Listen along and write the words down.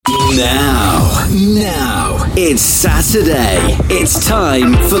Now, it's Saturday. It's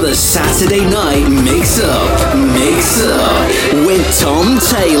time for the Saturday Night MixUp. MixUp with Tom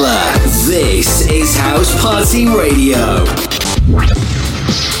Taylor. This is House Party Radio.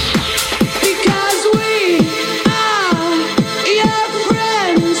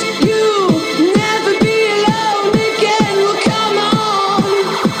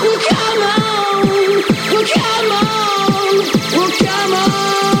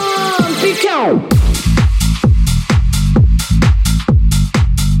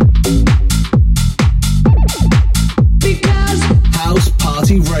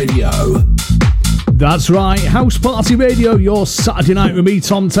 That's right, House Party Radio, your Saturday night with me,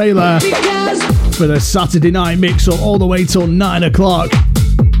 Tom Taylor, for the Saturday Night Mix-Up all the way till 9 o'clock.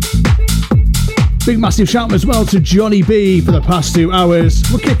 Big massive shout as well to Johnny B for the past 2 hours.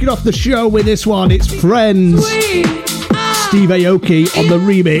 We're kicking off the show with this one, it's Friends. Steve Aoki on the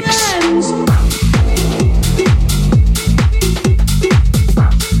remix.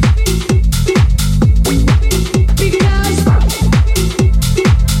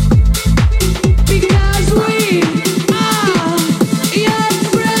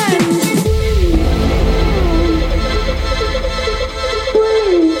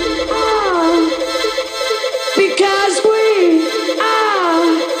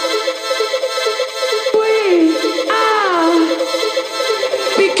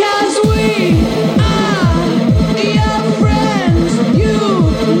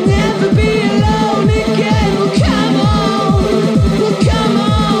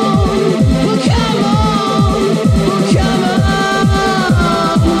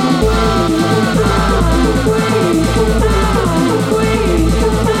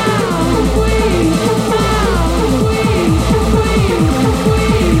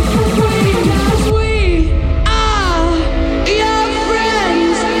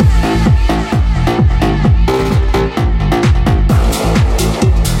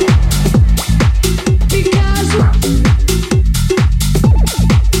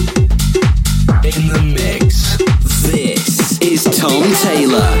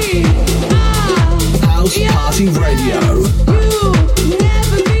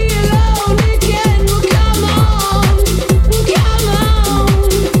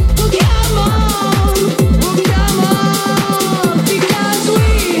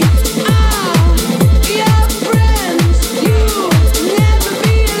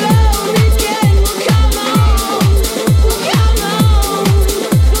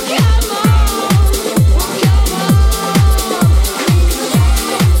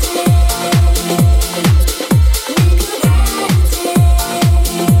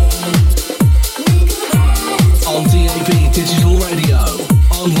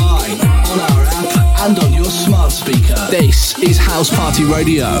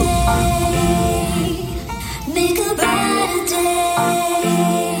 Radio.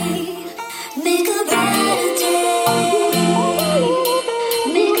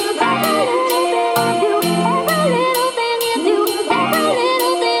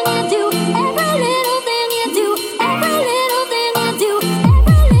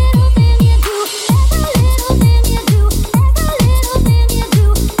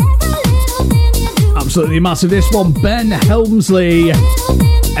 Absolutely massive, this one, Ben Helmsley,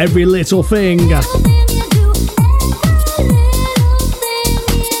 Every Little Thing.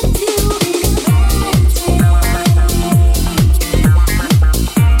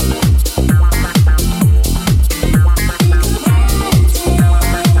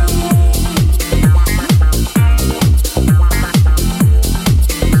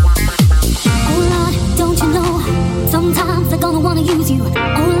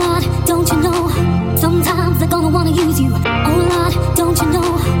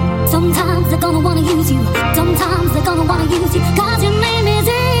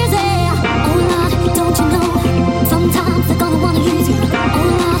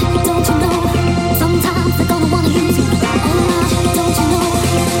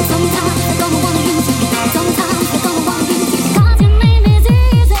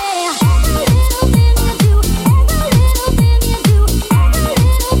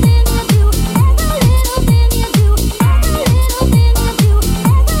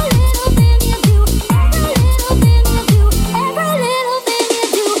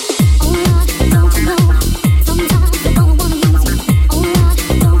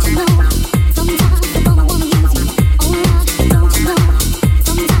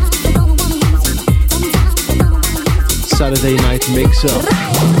 Saturday Night Mix-Up.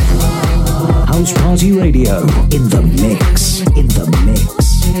 House Party Radio in the mix, in the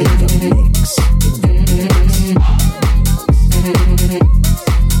mix, in the mix, in the mix.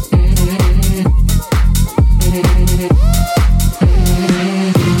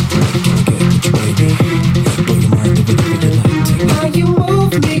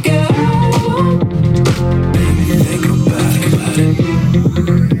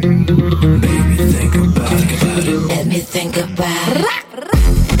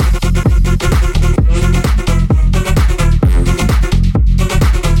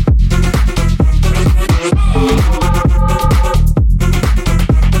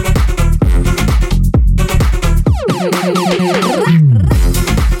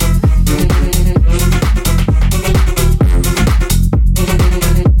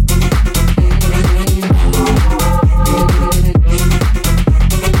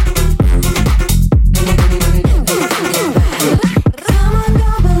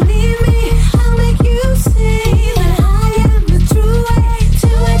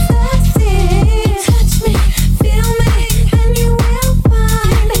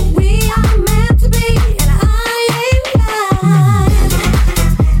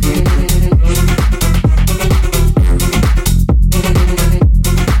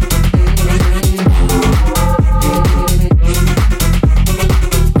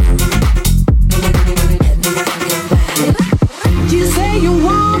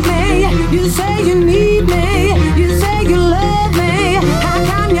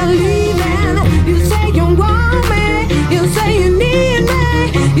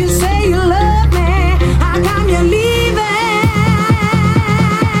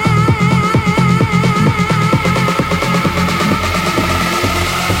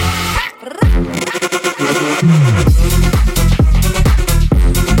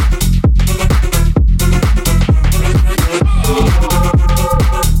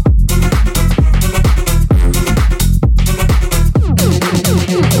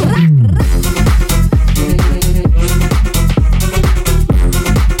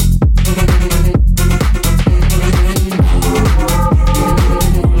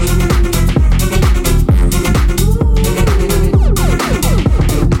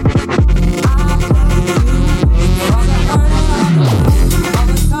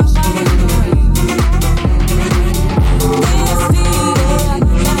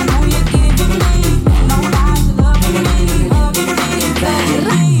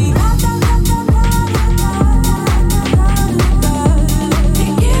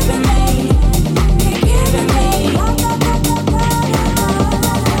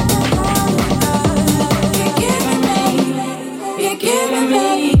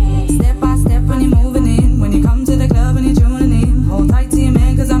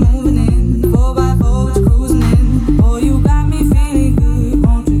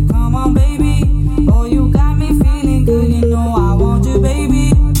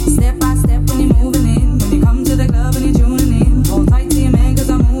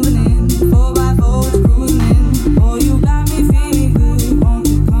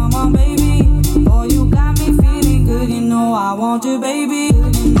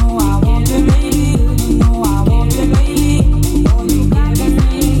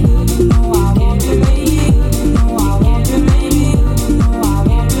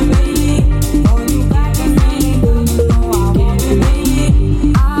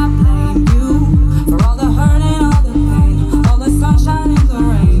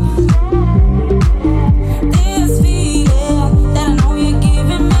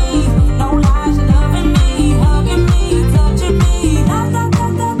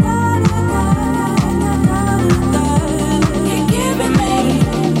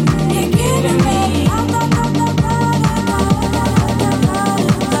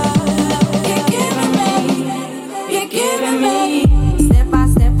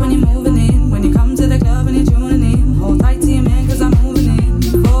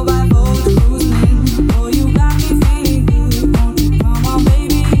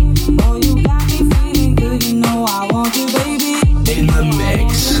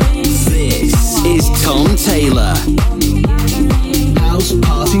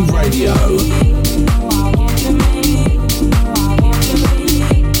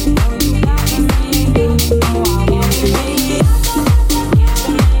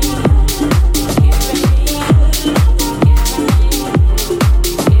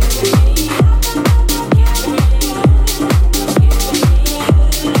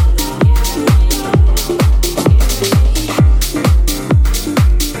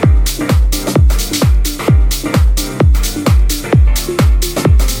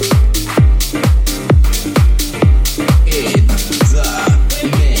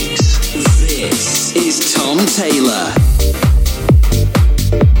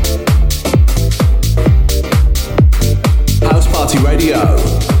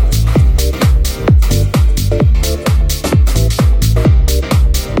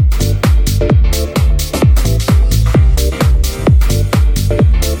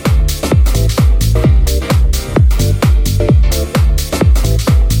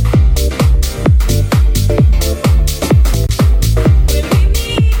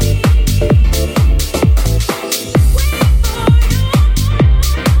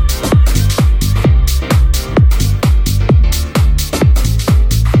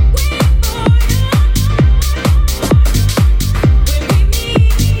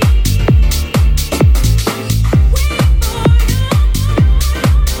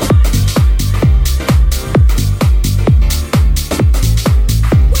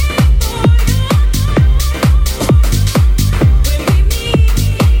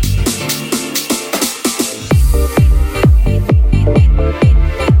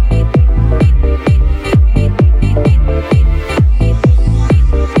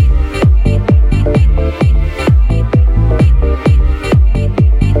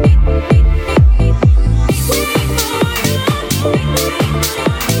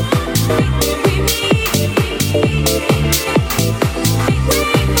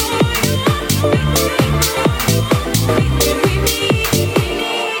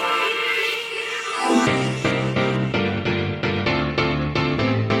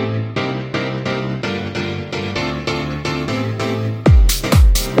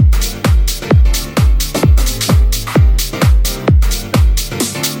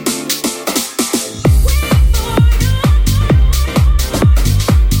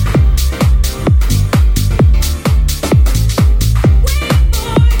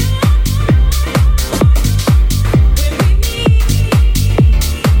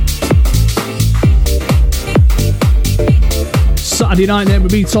 Saturday night then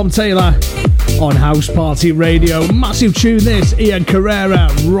with me, Tom Taylor, on House Party Radio. Massive tune this, Ian Carrera,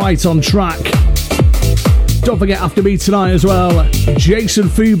 right on track. Don't forget after me tonight as well, Jason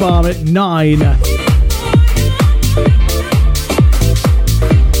Fubar at 9.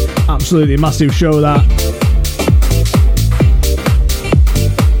 Absolutely massive show that.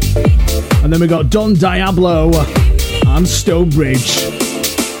 And then we got Don Diablo and Stonebridge.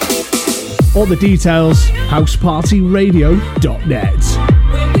 All the details, housepartyradio.net.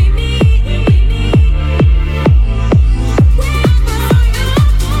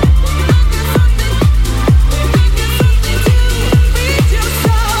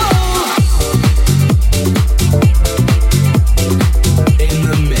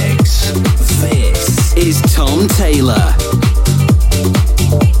 Taylor.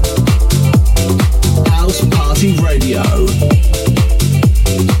 House Party Radio.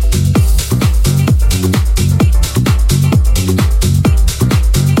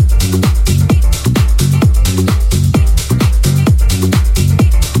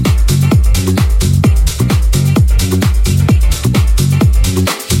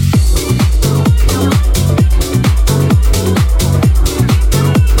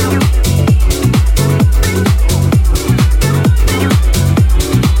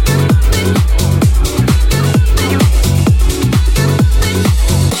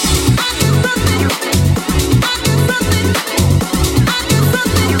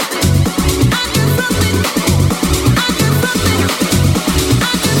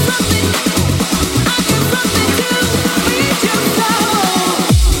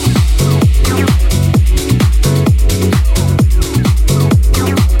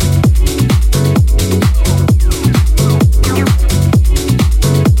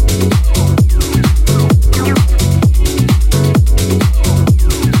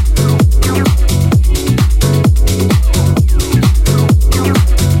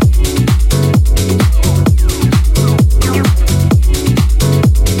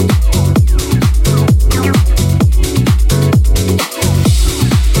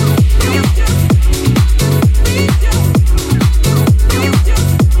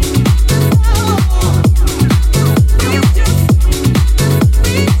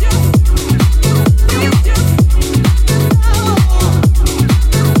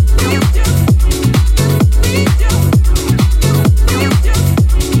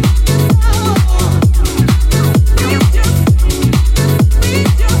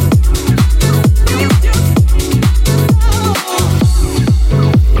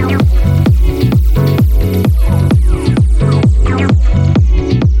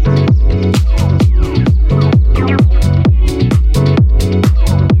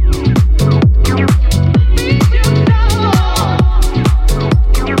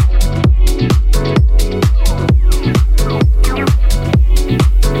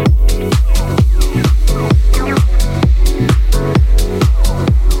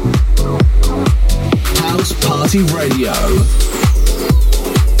 Party Radio.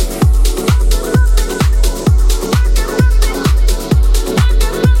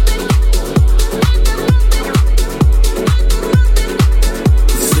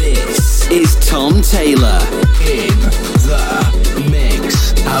 This is Tom Taylor in the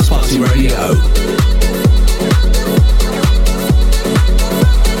mix. House Party Radio.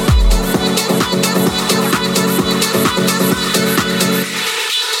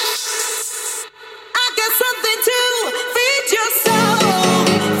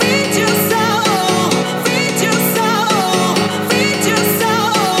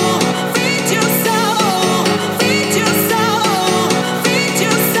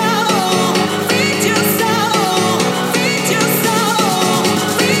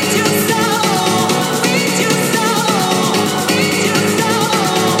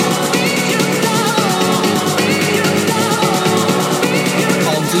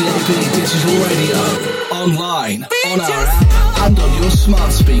 Online, on our app, and on your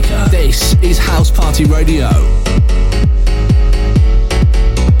smart speaker. This is House Party Radio.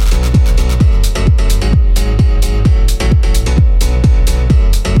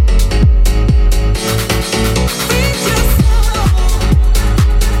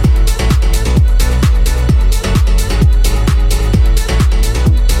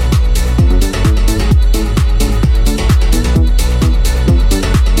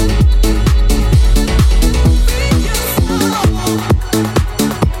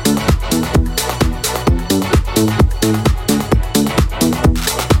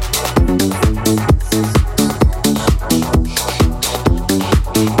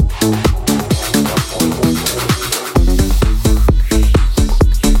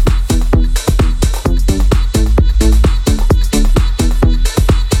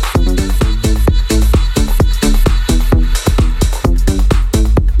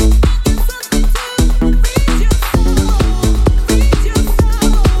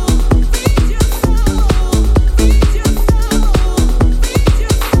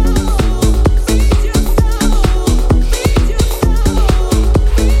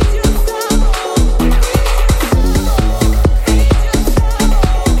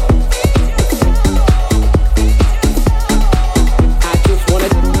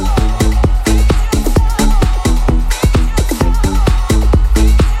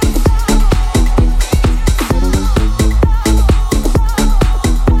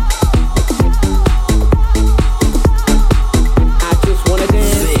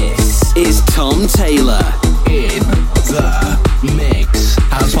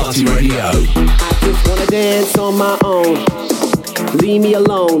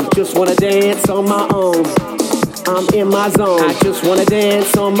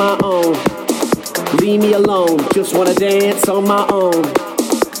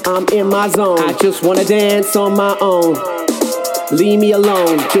 Just wanna dance on my own. Leave me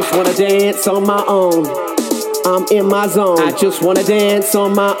alone. Just wanna dance on my own. I'm in my zone. I just wanna dance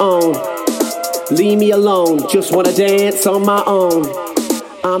on my own. Leave me alone. Just wanna dance on my own.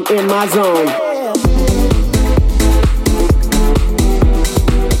 I'm in my zone.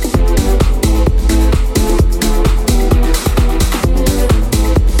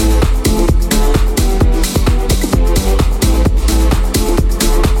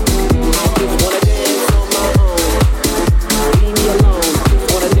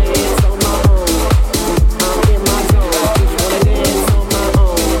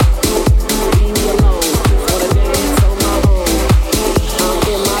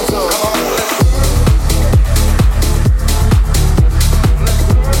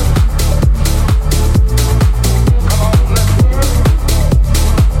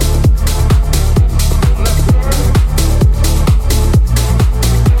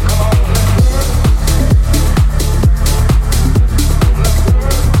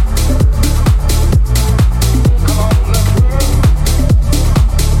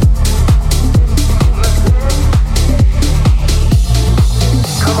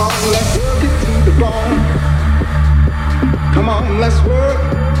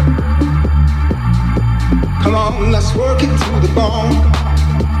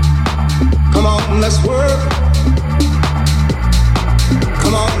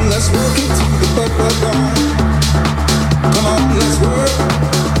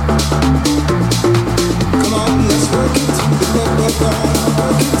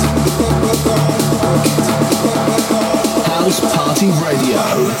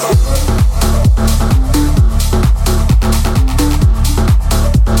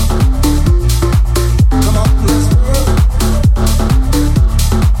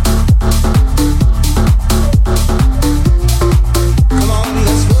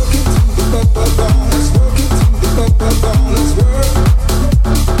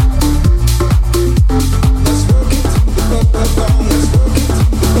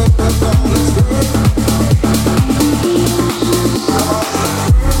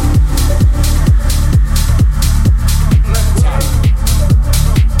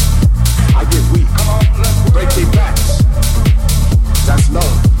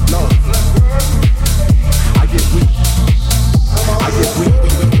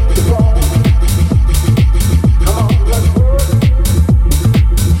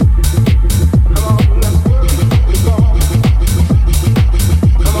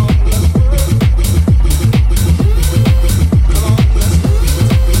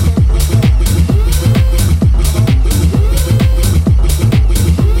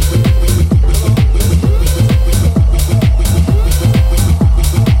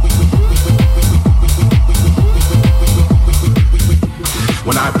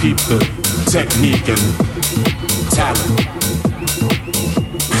 peep the technique and talent.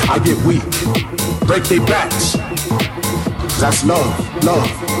 I get weak, break their backs. That's love, love.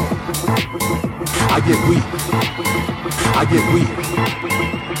 I get weak, I get weak,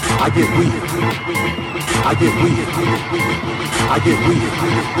 I get weak, I get weak, I get weak,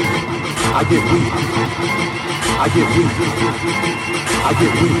 I get weak, I get weak, I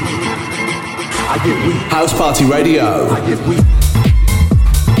get weak, I get weak. House Party Radio. I get weak.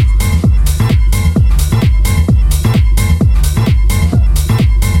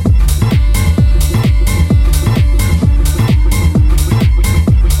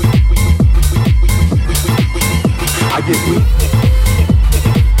 I get weak.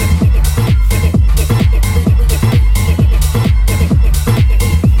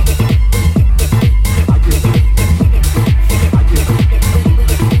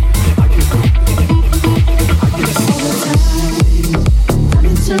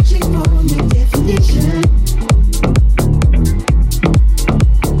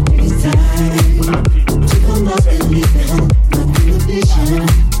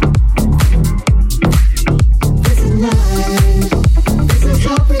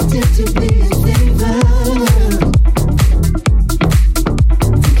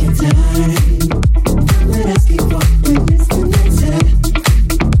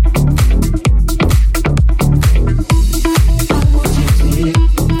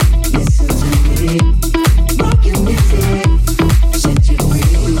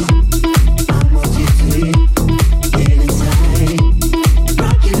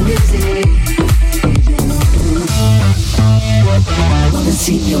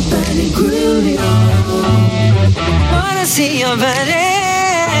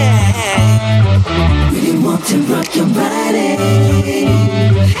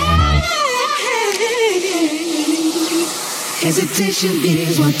 Hesitation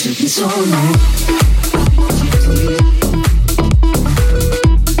is what took me so long.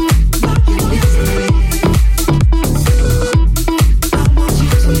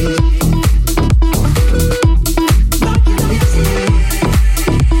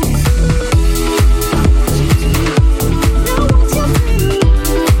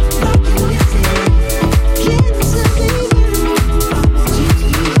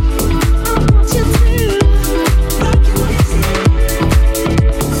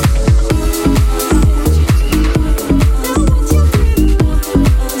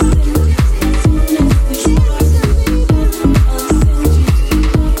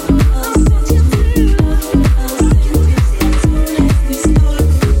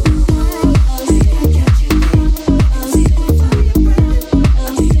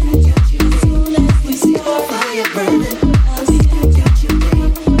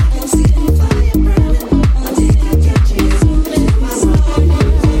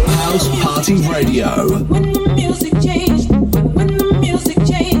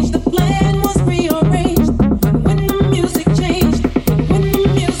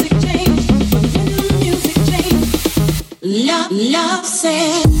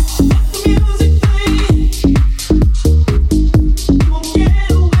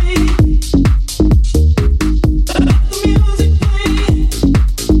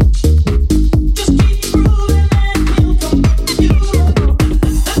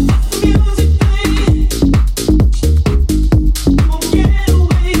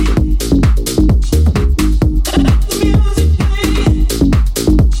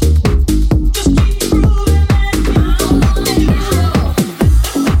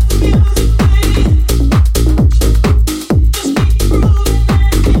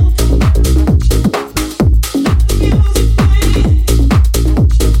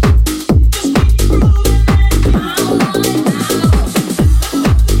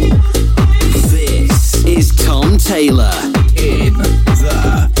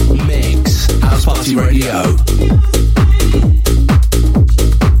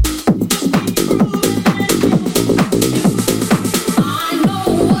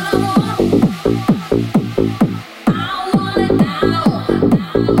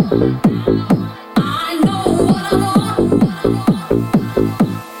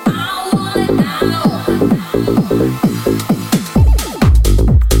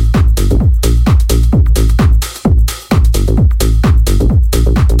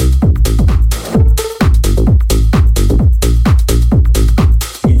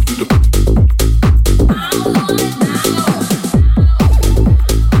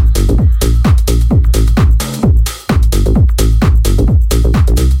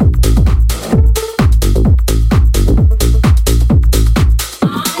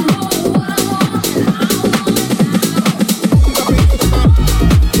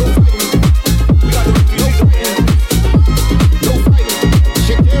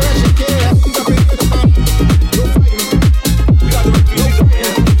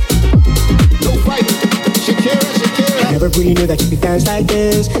 that you can dance like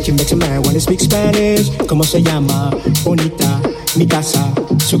this. She makes a man wanna speak Spanish. Como se llama? Bonita, mi casa,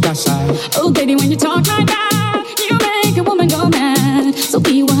 su casa. Oh, baby, when you talk like that, you make a woman go mad. So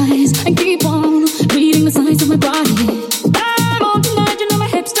be wise and keep on reading the signs of my body. I'm on tonight, you know my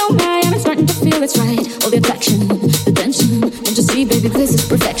hips don't lie, and I'm starting to feel it's right. All the attraction, the tension. Don't you see, baby, this is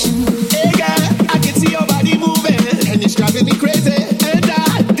perfection. Hey, girl, I can see your body moving, and it's driving me crazy. And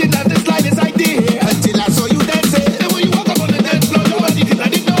I didn't have the slightest idea until I saw you dancing. And when you walk up on the dance floor, nobody can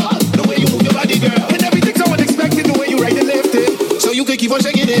ignore the way you move your body, girl. And everything's so unexpected, the way you right and left it, so you can keep on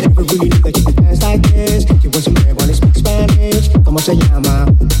shaking it. Never really knew that you could dance like this. You was a man wanna speak Spanish. Como se llama?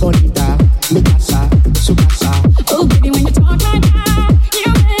 Bonita, mi casa, su casa. Oh, baby, when you talk like that,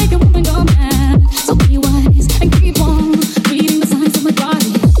 you make a woman go mad. So be wise and keep on reading the signs of my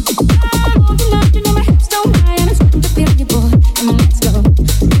body. I'm on tonight, you know my hips don't lie, and I'm starting to feel you, boy. Come on, let's go.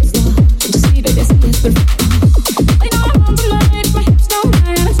 Let's go. Don't you see, baby, this is perfect. I know I'm on tonight, my hips don't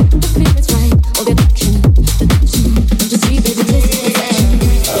lie, and I'm starting to feel it's right. All the attraction, the tension. Don't you see, baby, this is perfection.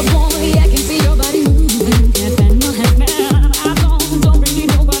 Oh boy, I can see your body moving. Can't bend no half man. I don't really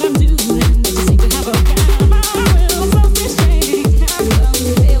know what I'm doing. But you seem to have a plan. I will self-restrain. I'm going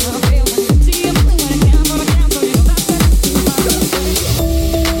to fail. See, I'm doing what I can, but I can't. So you know that's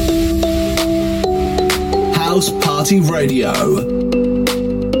House Party Radio.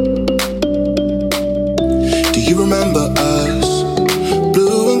 Do you remember us?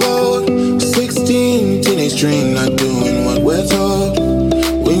 Blue and gold, 16, teenage dream, not doing what we're told.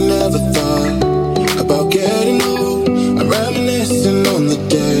 We never thought about getting old. I'm reminiscing on the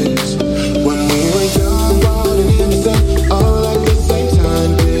days when we were young, wild and innocent, all at the same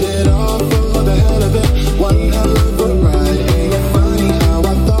time. Did it all for the hell of it, one hell of a ride. Ain't it funny how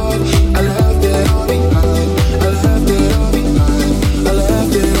I thought I left it all behind? I left it all behind. I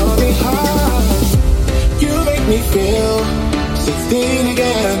left it all behind. You make me feel 16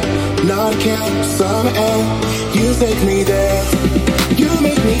 again, not count summer and you take me there. You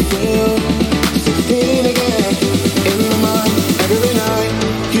make me feel 16 again, in my mind, every night,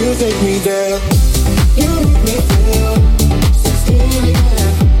 you take me there. You make me feel 16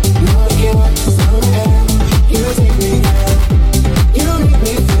 again, not count summer and you take me there. You make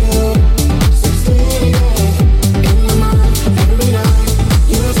me feel 16 again, in my mind, every night,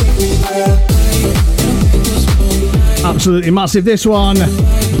 you take me there. Absolutely massive, this one.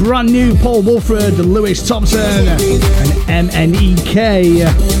 Brand new Paul Wolford, Lewis Thompson, and MNEK.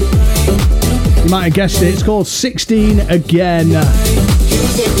 You might have guessed it, it's called 16 Again.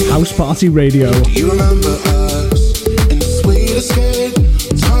 House Party Radio. Do you remember us in the sweet escape?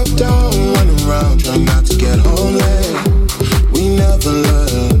 Top down, running around, trying not to get home late. We never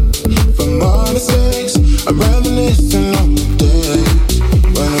learned from our mistakes. I'm reminiscing on the days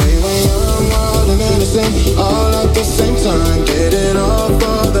when we were young, wild and innocent, all at the same time. Did it all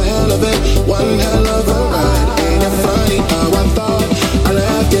for the hell of it, one hell of a ride. Ain't it funny how I thought I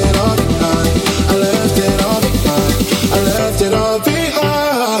left it all behind? I left it all behind. I left it all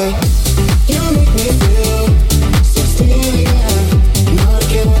behind. You make me feel 16 again, not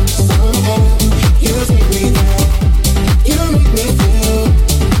killing somehow. You take me there. You make me feel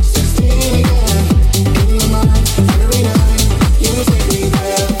 16 again, in my mind, every night. You take me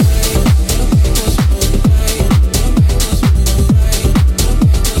there.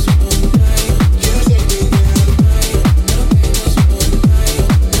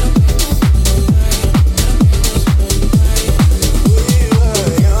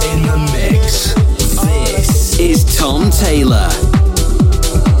 In the mix, this is Tom Taylor.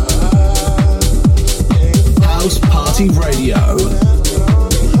 House Party Radio.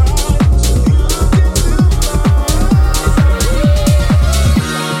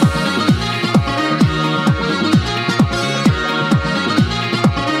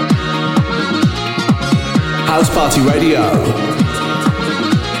 House Party Radio.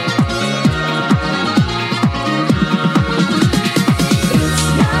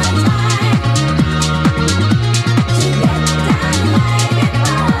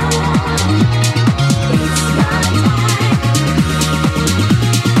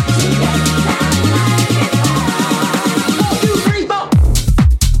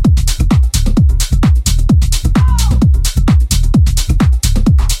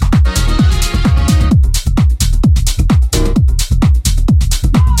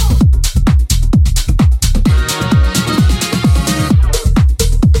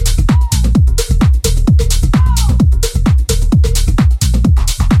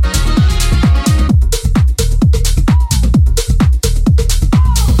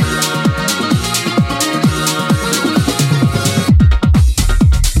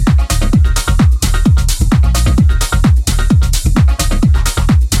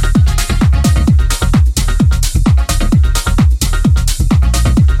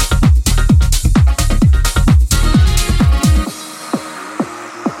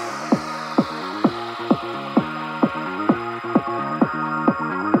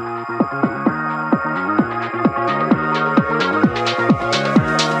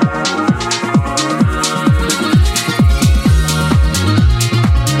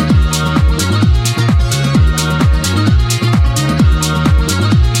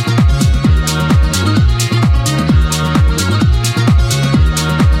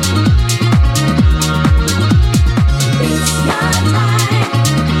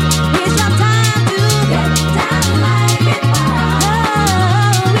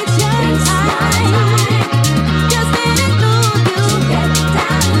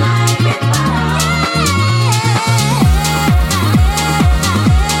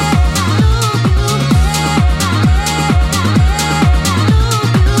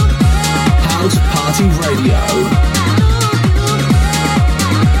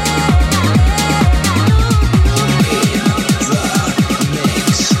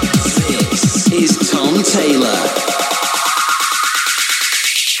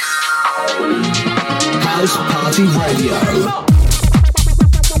 House Party Radio.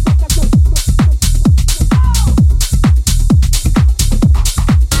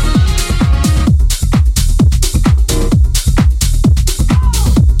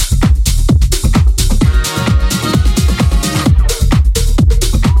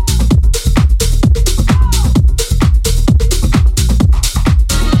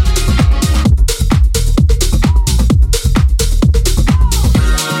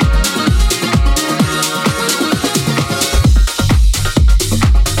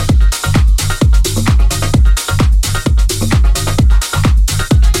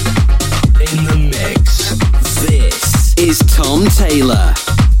 Taylor.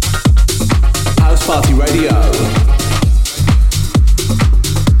 House Party Radio.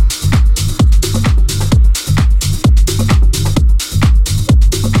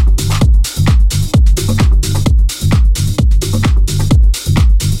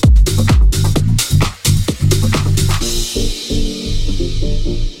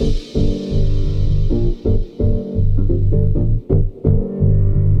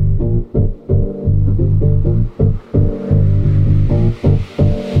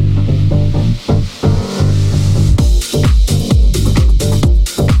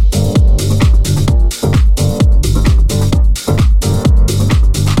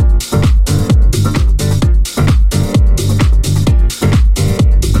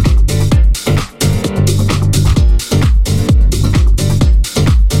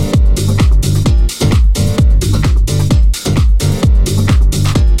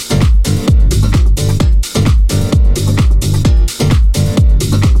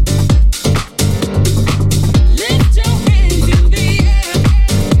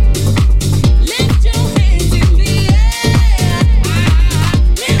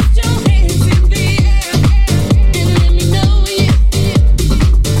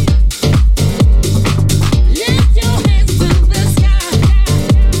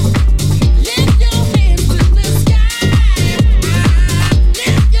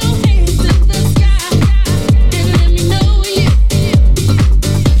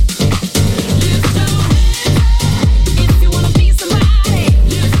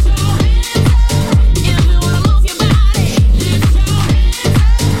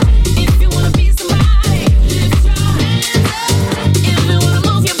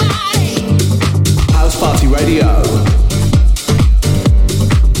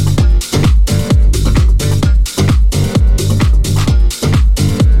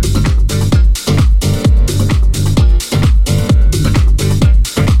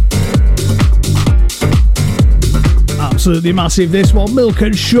 Absolutely massive, this one. Milk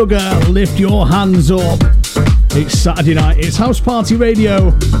and Sugar, Lift Your Hands Up. It's Saturday night, it's House Party Radio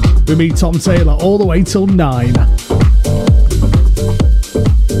with me, Tom Taylor, all the way till 9.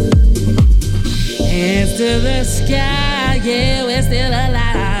 Hands to the sky, yeah, we're still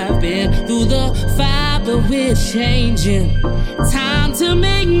alive. Been through the fire, but we're changing. Time to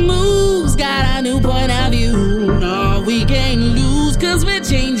make moves, got a new point of view. No, we can't lose, cause we're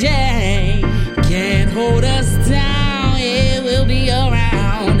changing. Can't hold us down, yeah, we'll be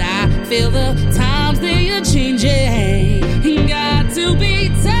around. I feel the times they are changing. Got to be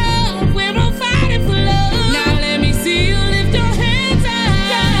tough, we're all fighting for love. Now let me see you lift your hands up.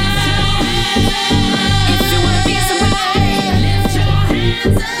 If you wanna be somebody, lift your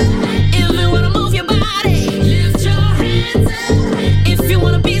hands up. If you wanna move your body, lift your hands up. If you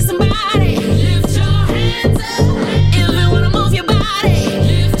wanna be somebody, lift your hands up. If you wanna move your body,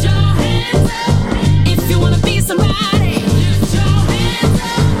 lift your hands up. If you wanna be somebody, lift your hands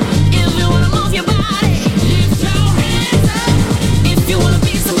up. If you wanna move your body.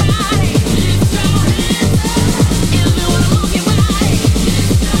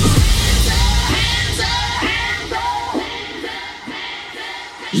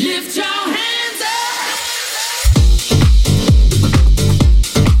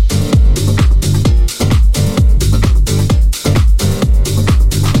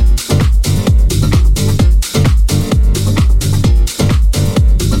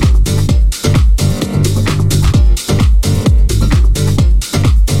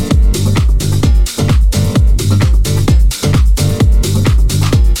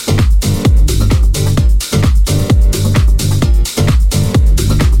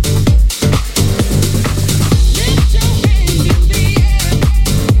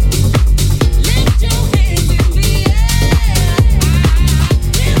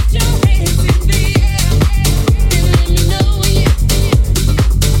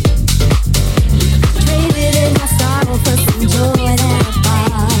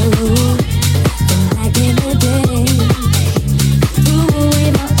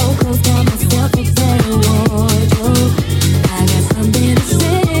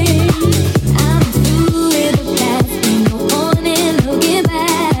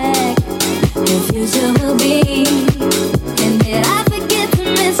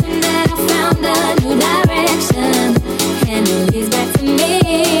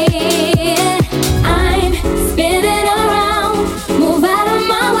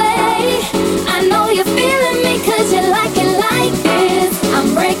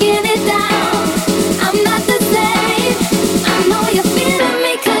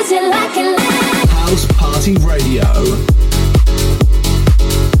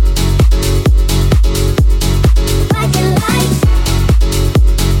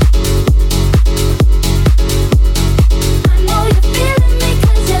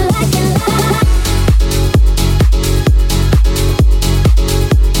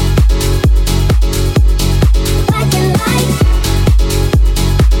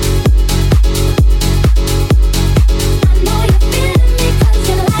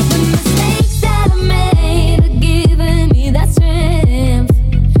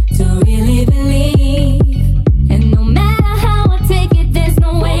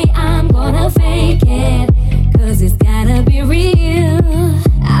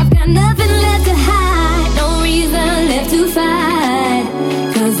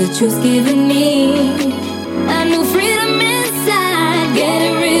 truth's giving me a new freedom inside,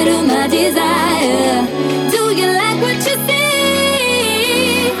 getting rid of my desire. Do you like what you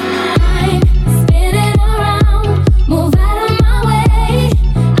see? I'm spinning around, move out of my way.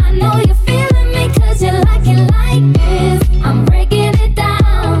 I know you're feeling me 'cause you like it like this. I'm breaking it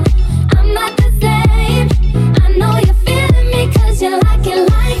down, I'm not the same. I know you're feeling me 'cause you like it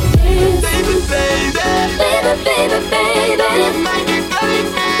like this. Baby, baby, baby, baby, baby.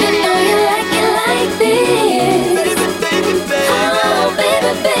 You know you like it like this. Baby, baby, baby. Oh,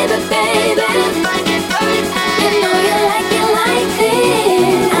 baby, baby, baby. You know you like it like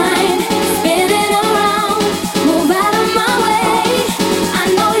this. I'm spinning around, move out of my way. I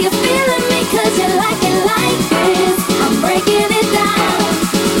know you're feeling me 'cause you like it like this. I'm breaking it down,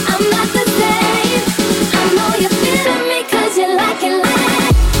 I'm not the same. I know you're feeling me 'cause you like it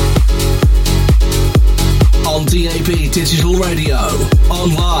like. On DAB Digital Radio,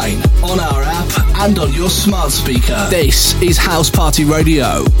 online, on our app, and on your smart speaker. This is House Party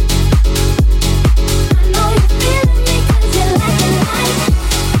Radio.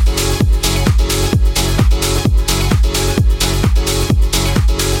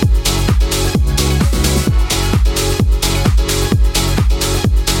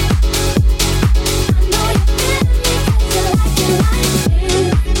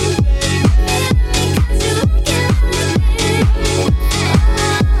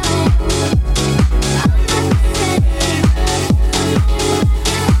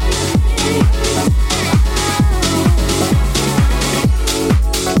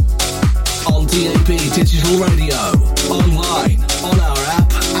 Digital Radio, online, on our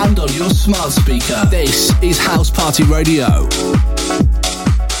app, and on your smart speaker. This is House Party Radio.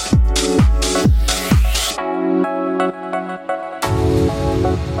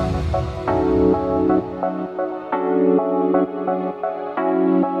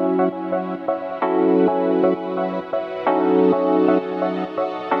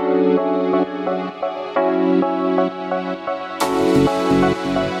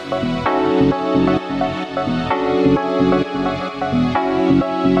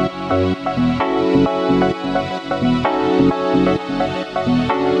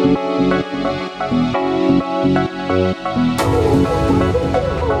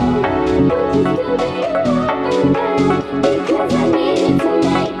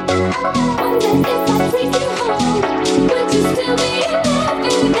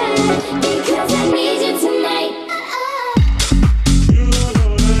 Tonight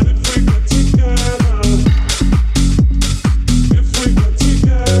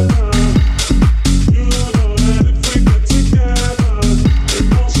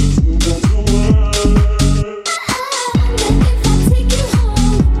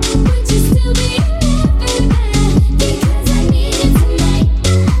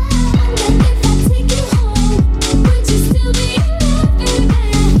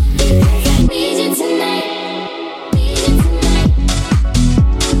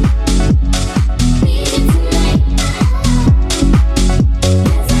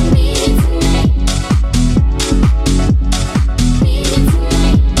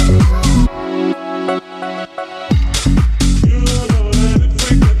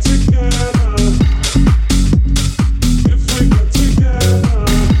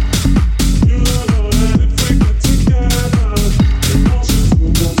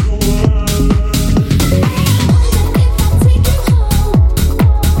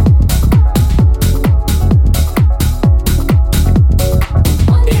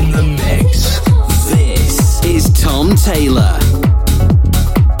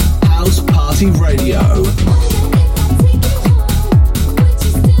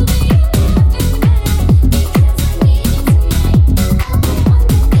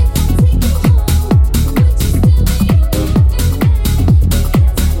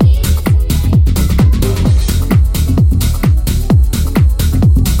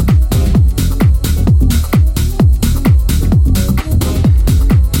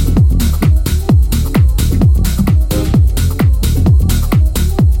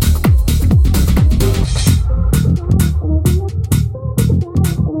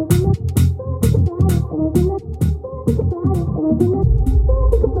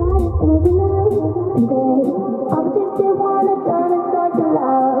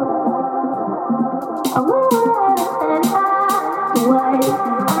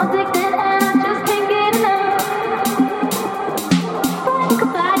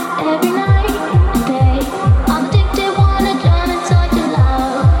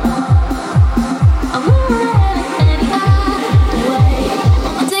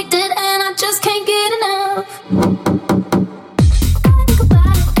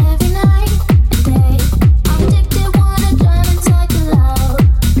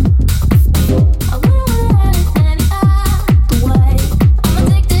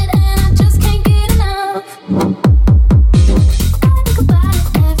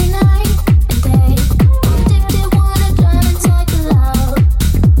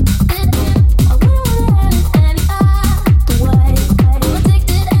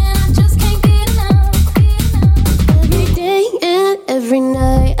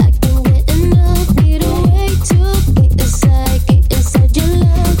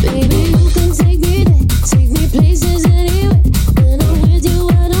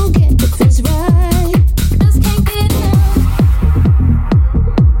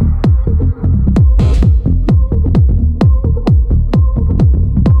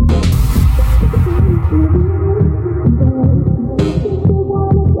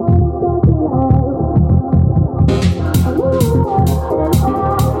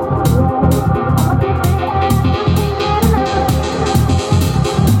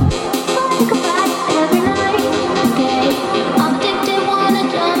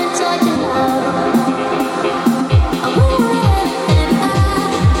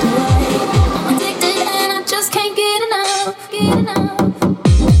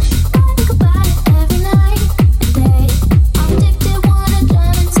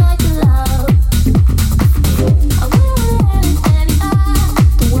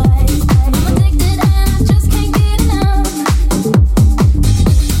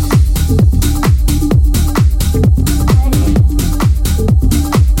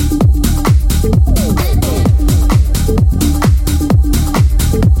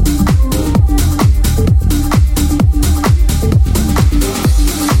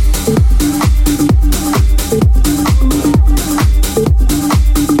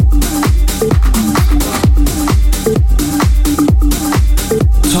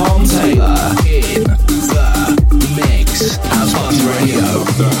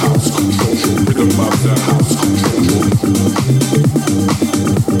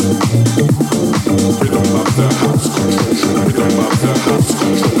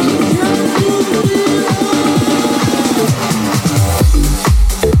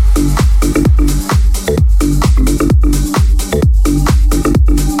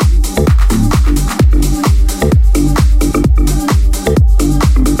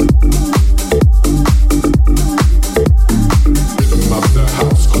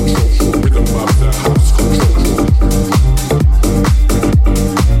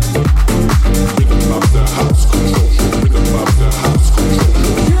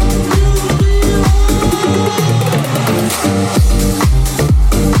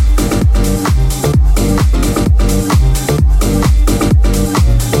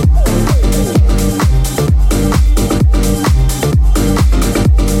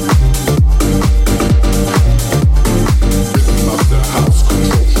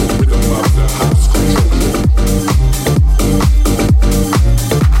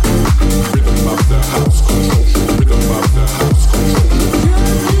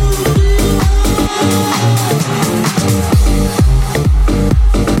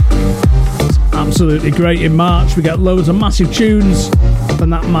absolutely great in March. We get loads of massive tunes from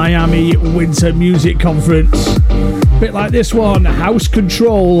that Miami Winter Music Conference. Bit like this one, House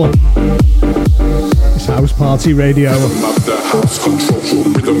Control. It's House Party Radio. Rhythm of the house control.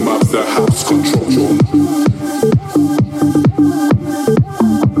 Rhythm of the house control.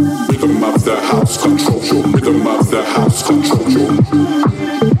 Rhythm of the house control. Rhythm of the house control.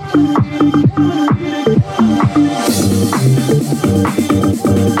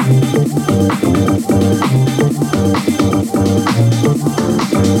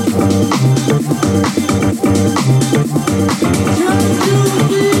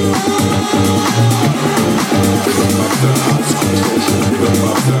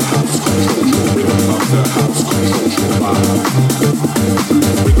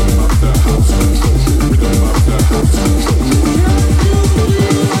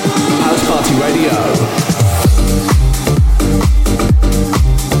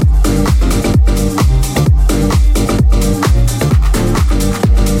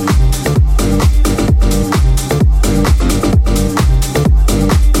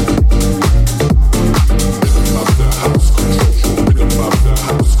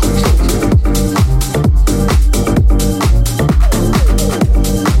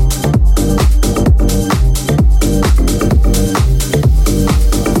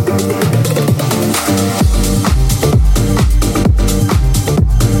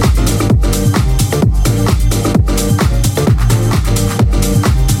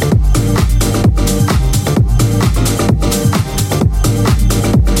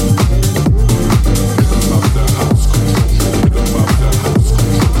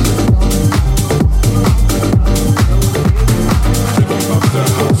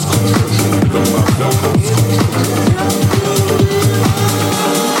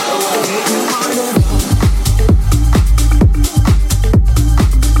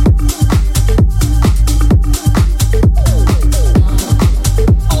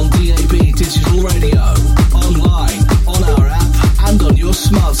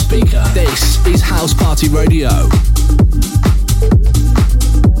 House Party Radio.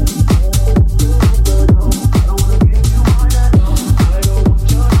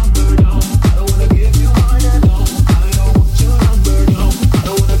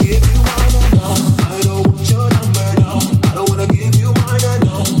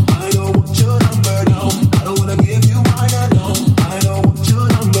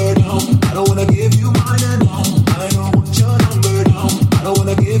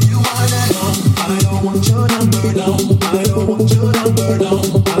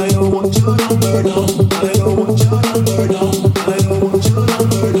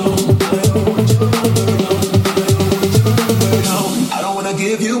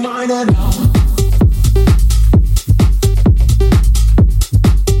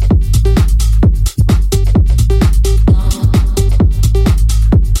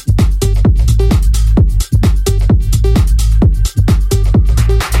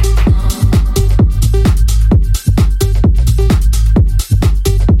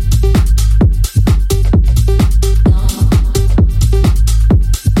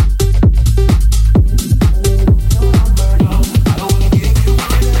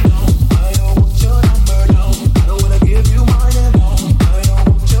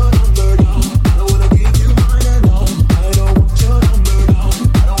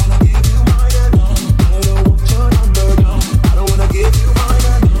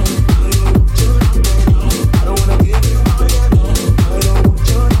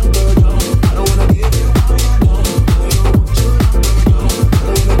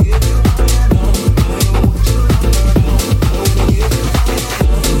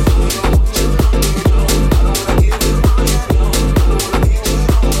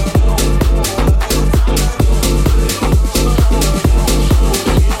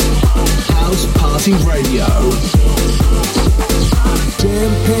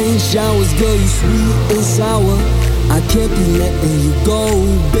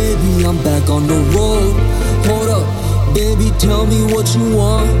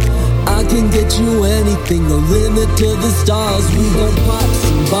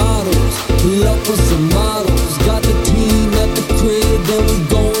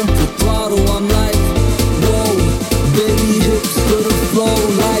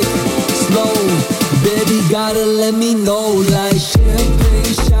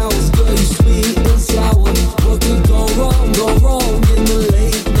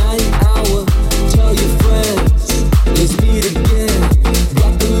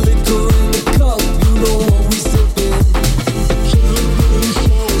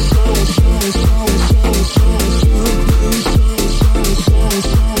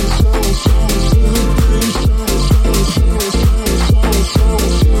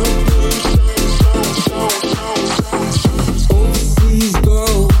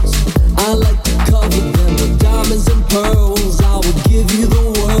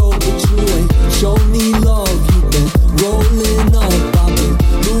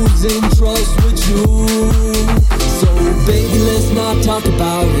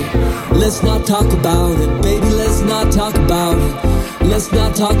 talk about it. Baby, let's not talk about it. Let's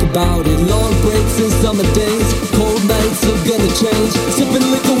not talk about it. Long breaks and summer days, cold nights are gonna change. Sipping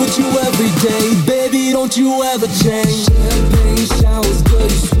liquor with you every day, baby, don't you ever change. Champagne showers, girl, you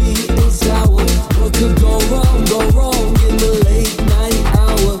sweet and sour. What could go wrong in the late night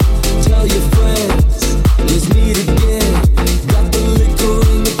hour? Tell your friends, let's meet again. Got the liquor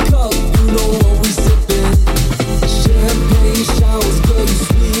in the cup, you know what we sipping. Champagne showers, girl, you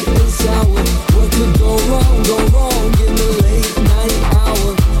sweet and sour. What could go wrong in the late night hour?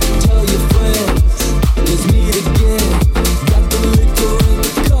 Tell your friends, let's meet again. Got the liquor in the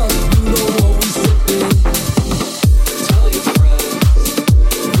cup, you know what we sipping. Tell your friends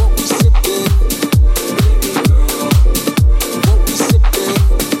what we sipping. Baby girl, what we sipping.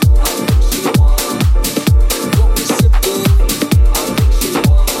 I think she want. What we sipping. I think she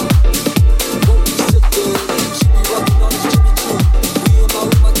want. What we sipping. She be rocking on the Jimmy Choo. Me in my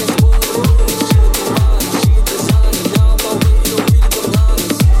room, I can't spoil the room. She in the line, she in designer. Now I'm on radio, reading the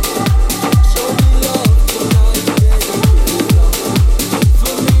lines. Show me love tonight, baby.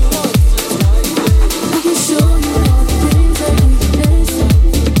 For me once or twice, baby. I can show you all the things that we miss.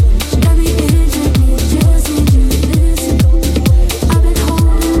 Got me itching, just need you to listen. I've been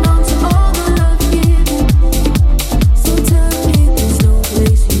holding on to all the love given. So tell me there's no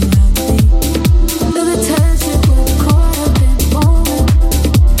place you have me. Feel the tension, we're caught up in the moment.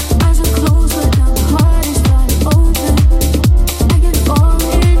 Eyes are closed, but now my heart is wide open. I can fall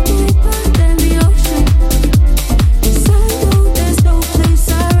in deeper than the ocean. 'Cause I know there's no place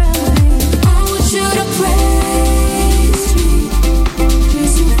I'd rather be. I want you to praise me.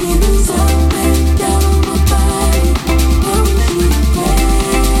 Trace your feelings up and down on my body. I want you to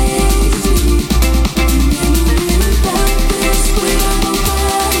praise me. Never been like this without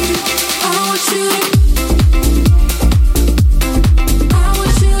nobody. I want you to. I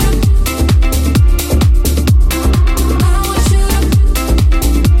want you to. I want you to.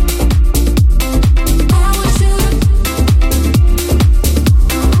 I want you to.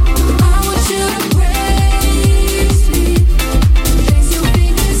 I want you to praise me. Trace your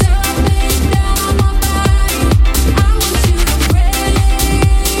fingers up and down on my body. I want you to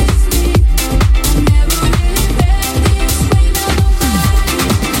praise me. Never really felt this way without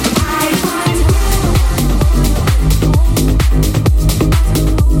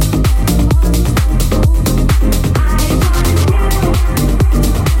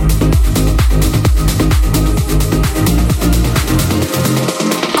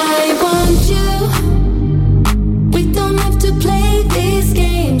I want you. We don't have to play these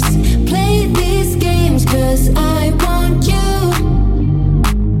games, 'cause I want you.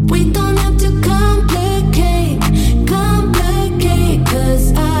 We don't have to complicate,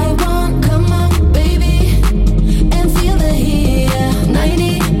 'cause I want, come on, baby, and feel the heat, yeah,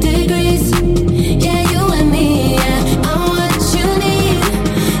 90 degrees, yeah, you and me, yeah, I'm what you need,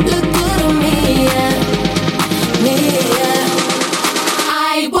 look good on me, yeah, me, yeah.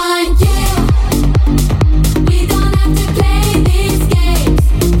 I want you. We don't have to play these games,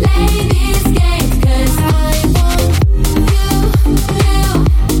 'cause I want you.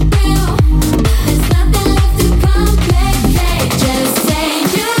 There's nothing left to complicate, just say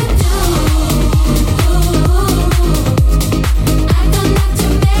you do. I don't have to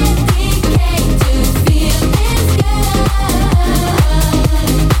medicate to feel this good.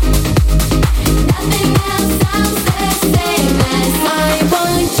 Nothing else sounds the same as I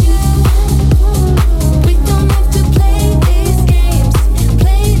want you. We don't have to play these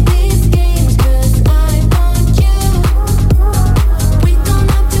games, 'cause I want you. We don't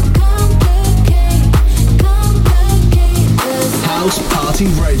have to complicate, 'cause House Party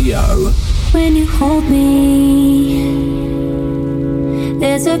Radio. when you hold me,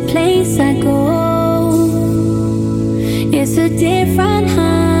 there's a place I go. It's a different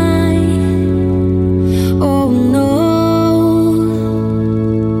high. Oh no,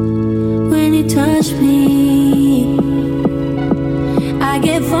 when you touch me, I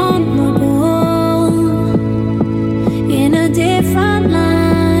get vulnerable in a different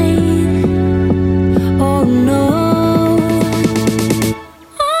light. Oh no.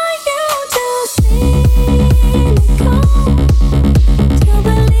 Are you too cynical to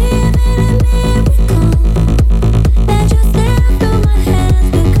believe in a miracle that just slipped through my hands?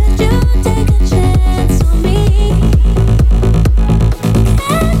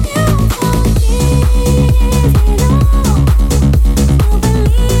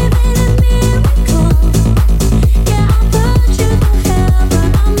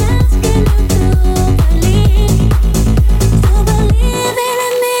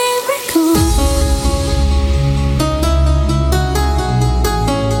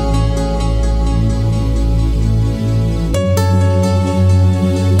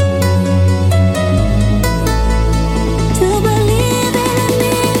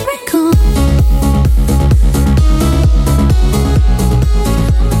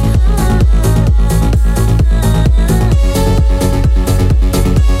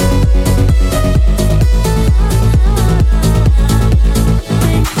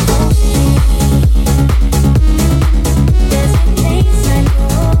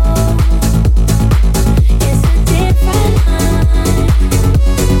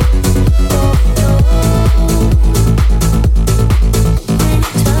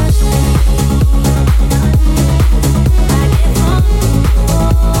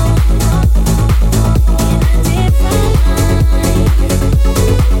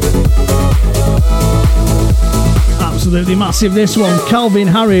 Absolutely massive, this one. Calvin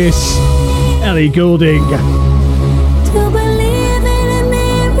Harris, Ellie Goulding. To believe in a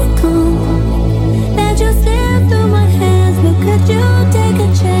miracle that you slip through my hands, but could you take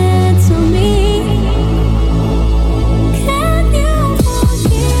a chance on me? Can you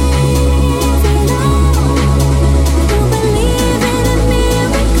forgive it all? To believe in a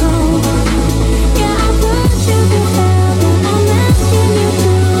miracle, yeah, I put you through hell, but I'm asking you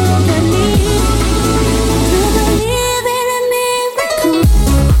to believe. To believe in a miracle.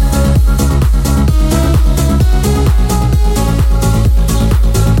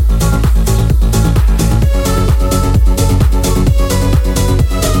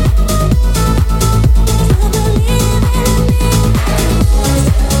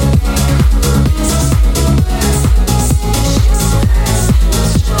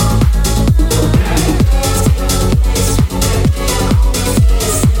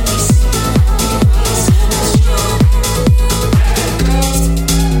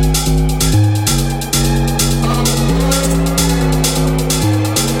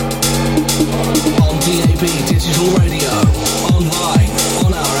 On DAB digital radio, online,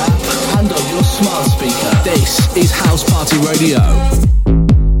 on our app, and on your smart speaker. This is House Party Radio.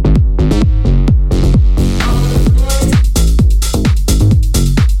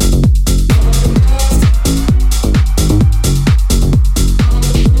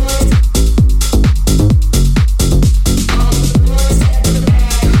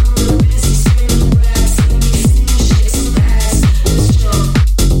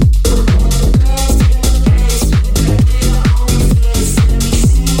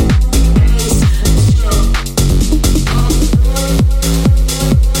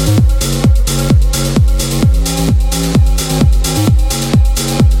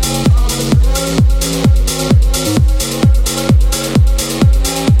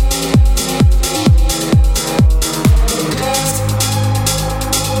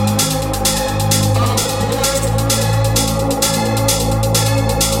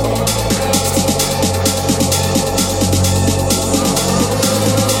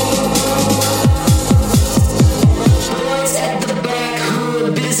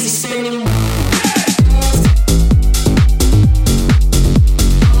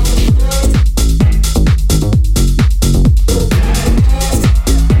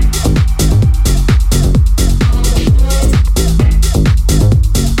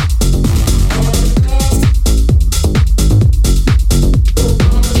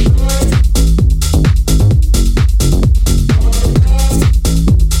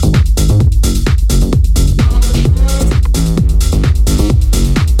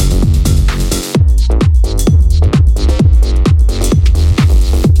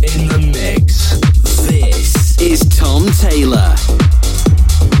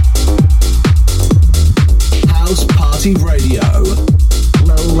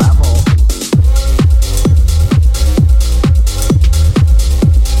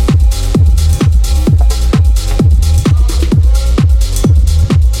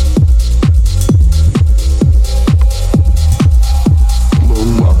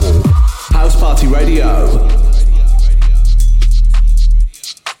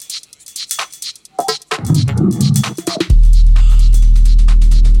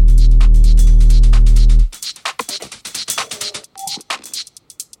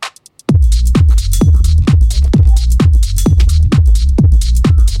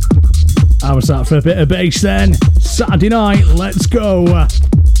 For a bit of bass then. Saturday night, let's go.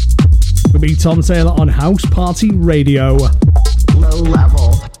 With me, Tom Taylor, on House Party Radio. Low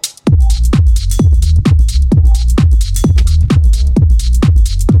level.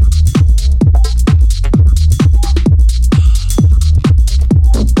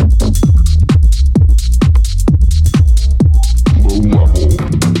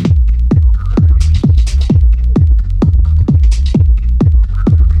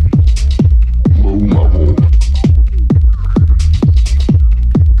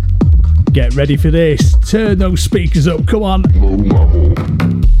 Get ready for this. Turn those speakers up. Come on.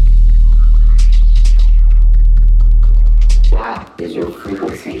 That is your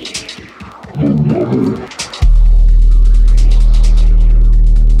frequency.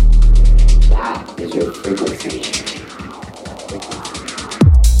 That is your frequency.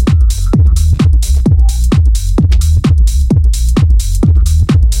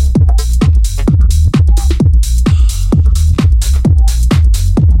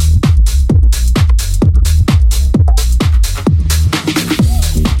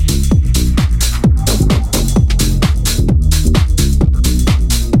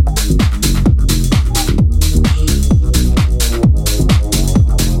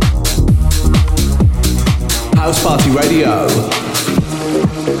 House Party Radio.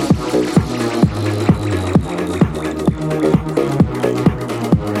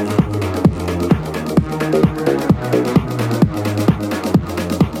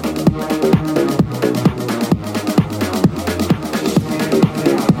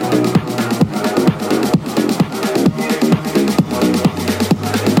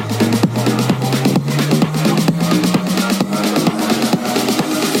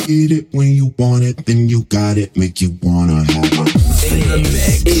 Get it when you want it, then you got it, make you wanna have it. In the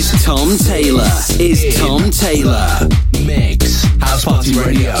mix is Tom Taylor. Is Tom Taylor. Mix House Party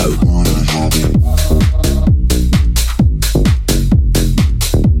Radio. Wanna have it.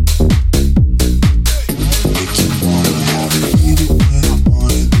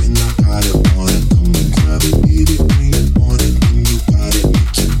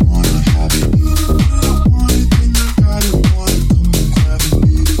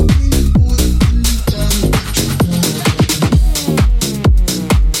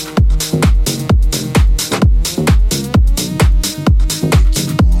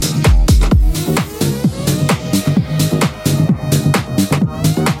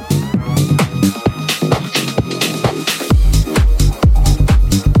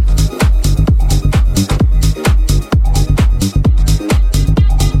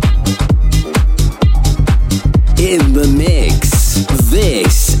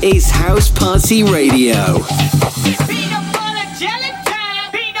 Party Radio.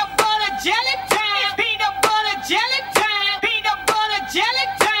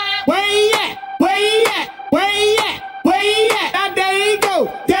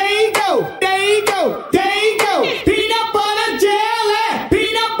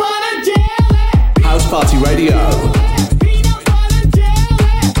 House Party Radio.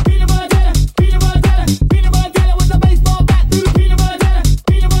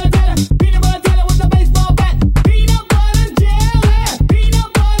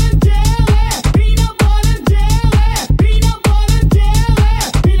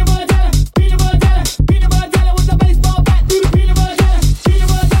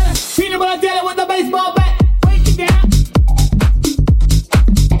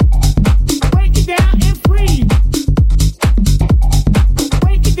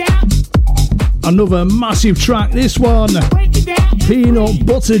 Another massive track, this one. Peanut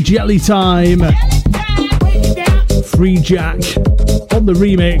Butter Jelly Time. Free Jack on the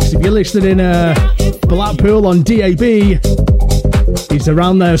remix. If you're listening in Blackpool on DAB, he's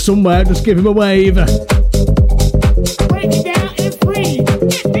around there somewhere. Just give him a wave.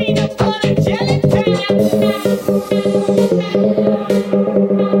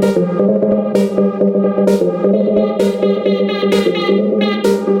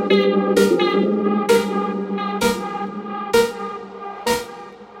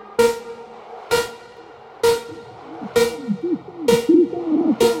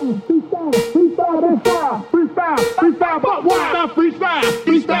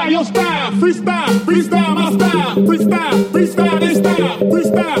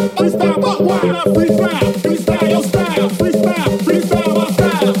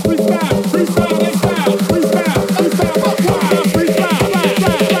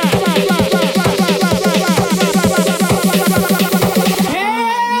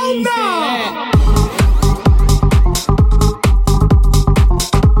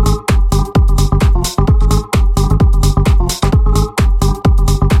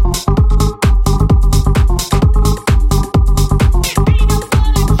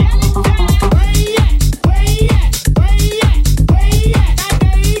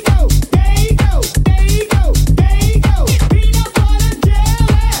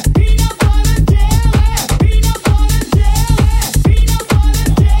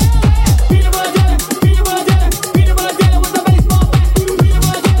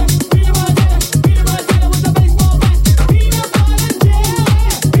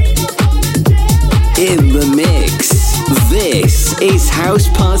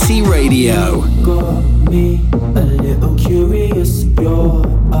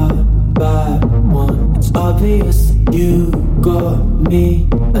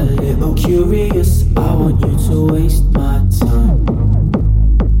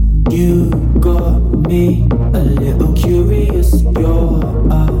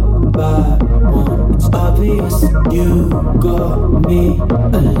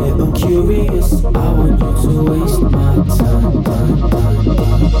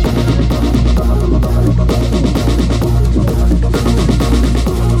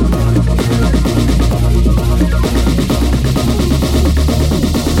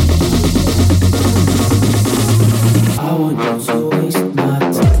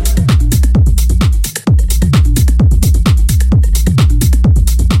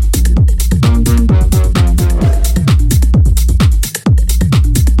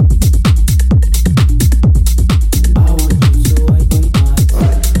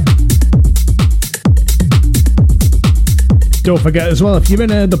 don't forget as well, if you're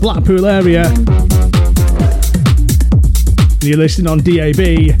in the Blackpool area and you're listening on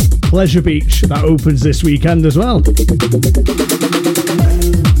DAB, Pleasure Beach, that opens this weekend as well.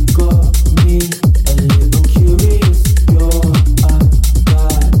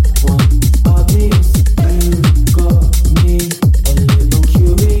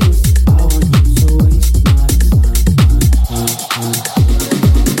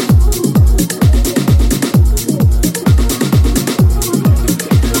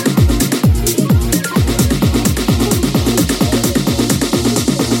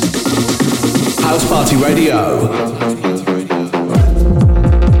 Radio.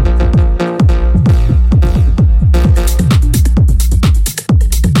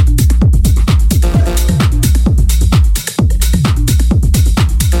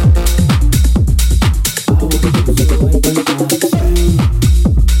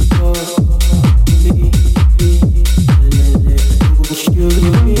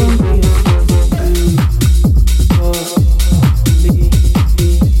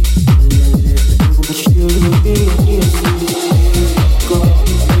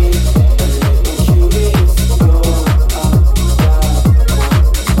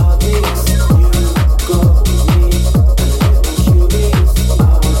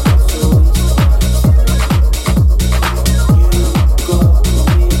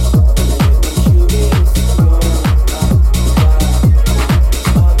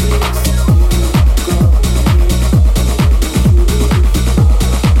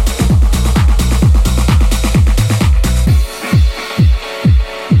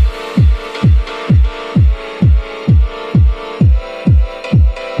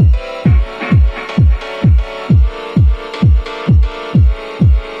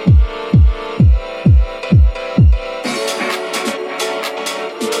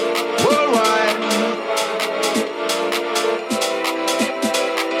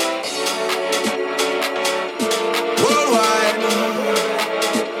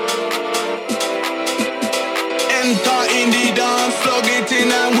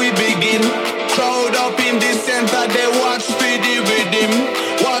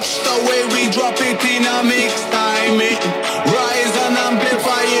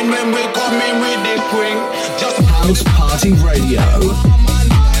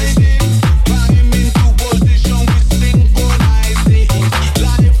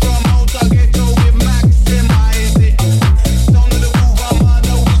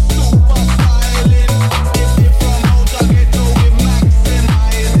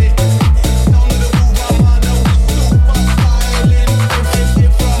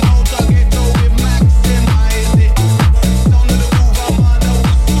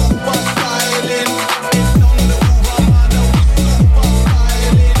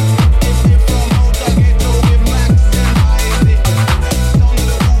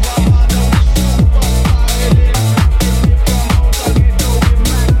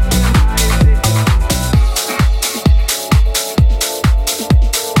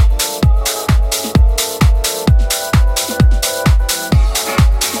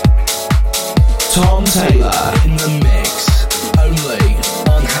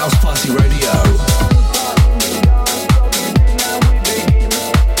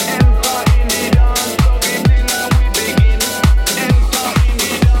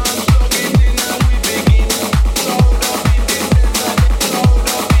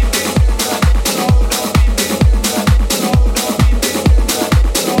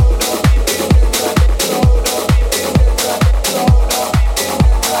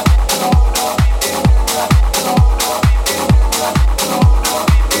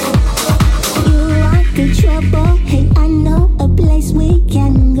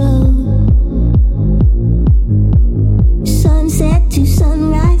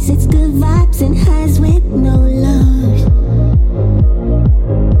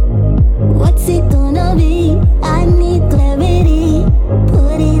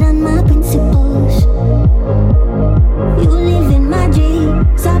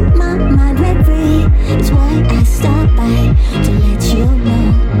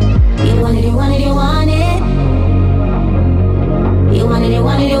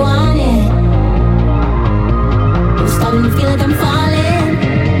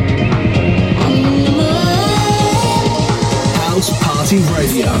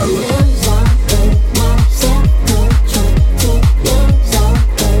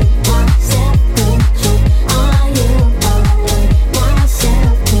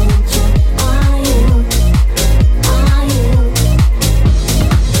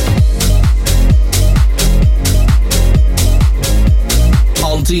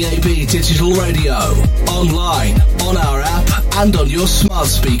 DAB digital radio, online, on our app, and on your smart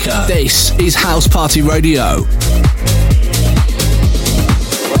speaker. This is House Party Radio.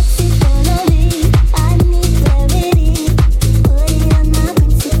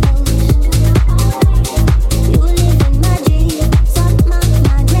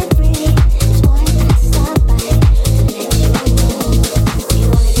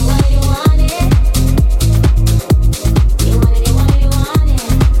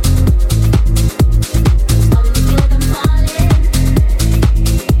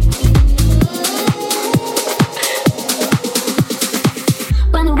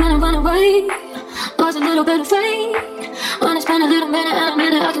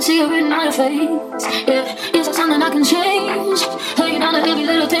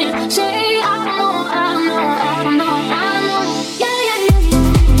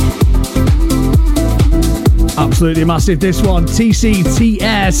 Absolutely massive, this one.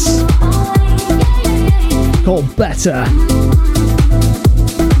 TCTS. Called Better.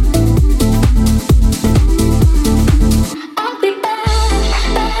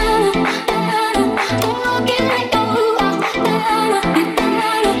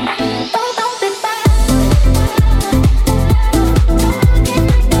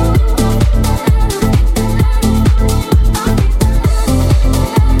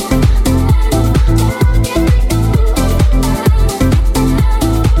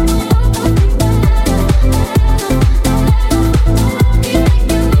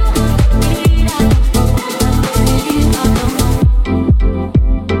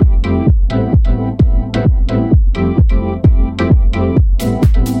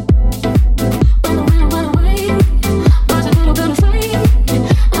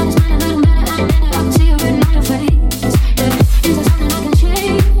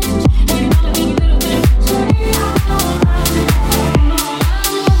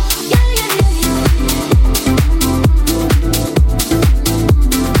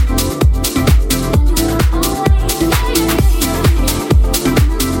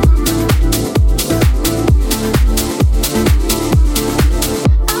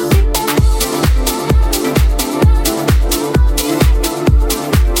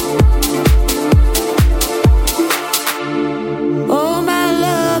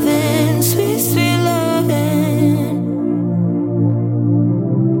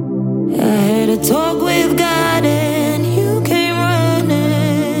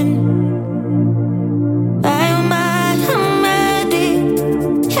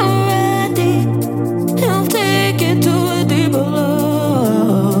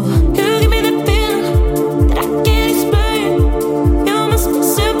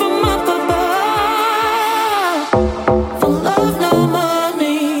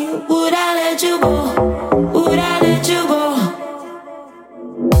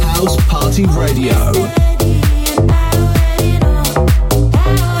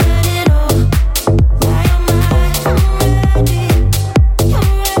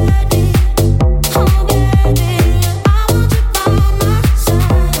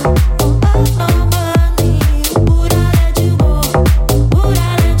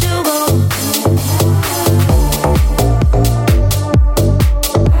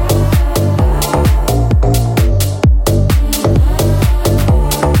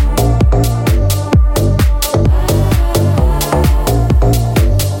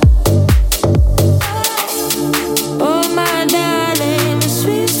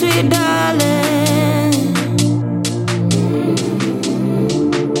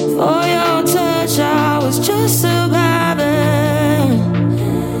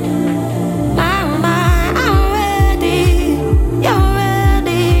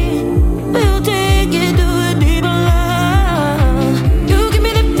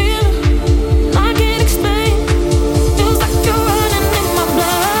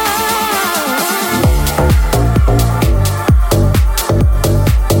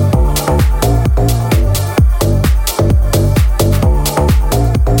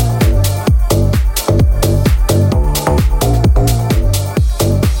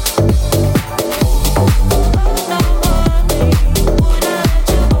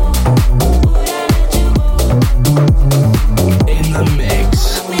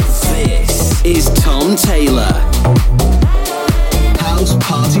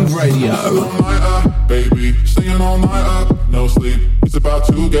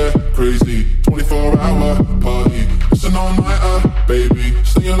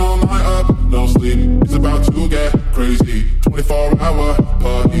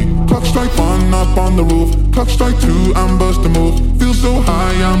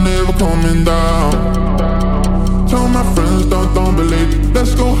 Tell my friends, don't be late.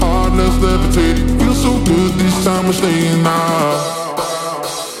 Let's go hard, let's levitate. Feel so good this time we're staying out.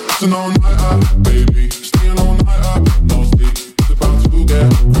 Staying all night up, baby. Staying all night up, no sleep. It's about to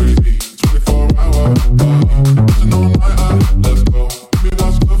get crazy. 24-hour party. Staying all night up, let's go. Maybe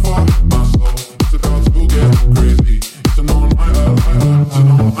that's good for my soul. It's about to get crazy. Staying all night up,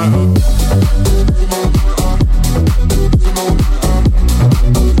 staying all night up.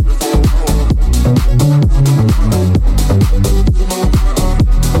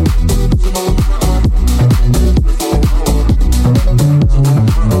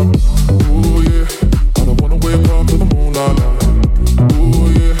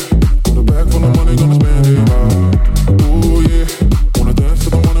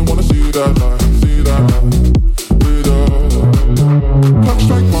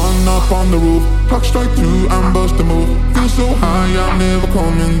 Clock strike 2, I'm bust a move. Feel so high, I'm never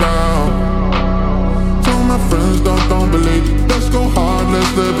coming down. Tell my friends, don't be late. Let's go hard, let's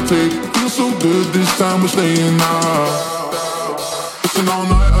levitate. Feel so good this time we're staying out. Staying all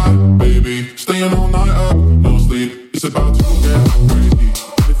night up, baby. Staying all night up, no sleep. It's about to get crazy.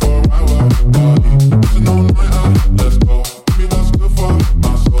 24-hour party. Staying all night up, let's go. Maybe that's good for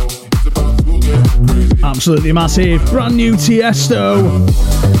my soul. It's about to get crazy. Absolutely massive. Brand new Tiesto.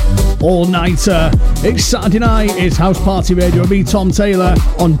 All-nighter. It's Saturday night. It's House Party Radio. Me, Tom Taylor,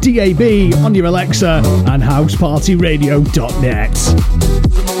 on DAB, on your Alexa, and housepartyradio.net.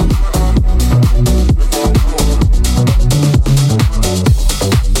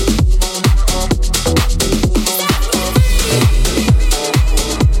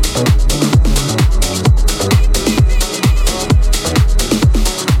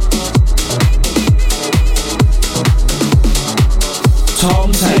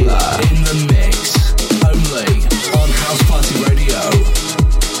 Tom Taylor in the mix, only on House Party Radio.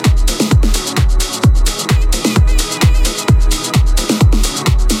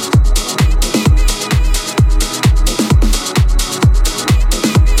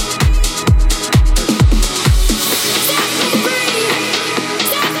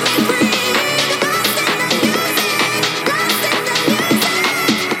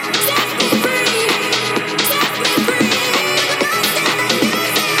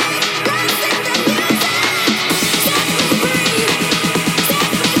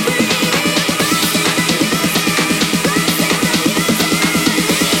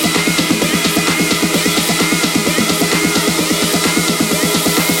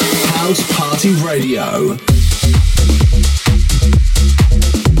 Radio.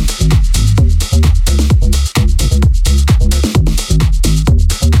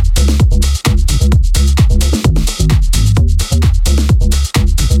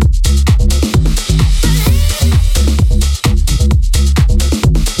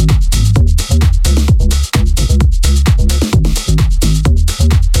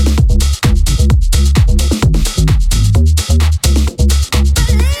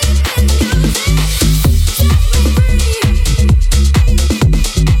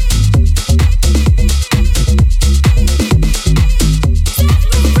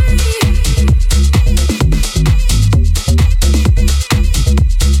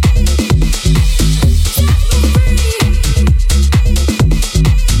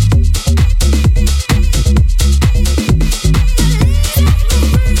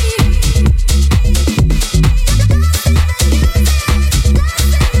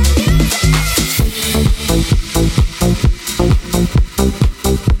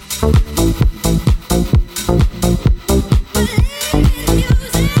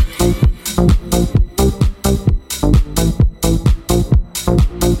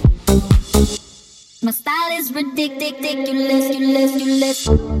 ridiculous.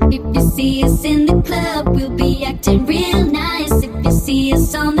 If you see us in the club, we'll be acting real nice. If you see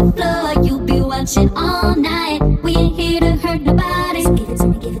us on the floor, you'll be watching all night. We ain't here to hurt nobody. So give it to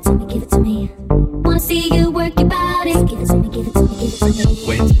me, give it to me, give it to me. Wanna see you work your body. So give it to me, give it to me, give it to me.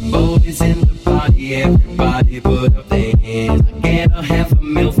 When the boys in the party, everybody put up their hands. I get a half a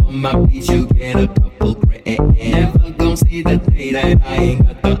mil for my beat, you get a couple grand. Never gon' see the day that I ain't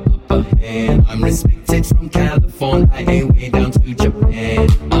got the upper hand. I'm respected from California, I ain't way down to Japan.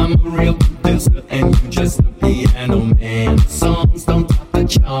 I'm a real producer and you just a piano man. Songs don't top the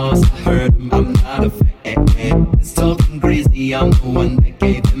charts, I heard them, I'm not a fan. It's talking greasy, I'm the one that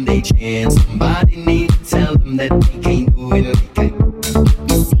gave them their chance. Somebody need to tell them that they can't do it like I do.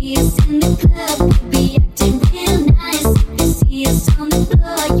 You see us in the club, we'll be acting real nice. You see us on the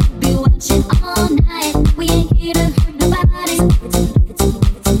floor, you'll be watching all night. We ain't here to hurt nobody. Give it to me, give it to me,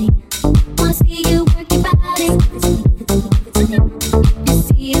 give it to me. Wanna see you work your body. Give it to me, give it to me, give it to me. You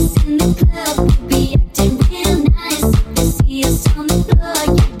see us in the club, we'll be acting real nice.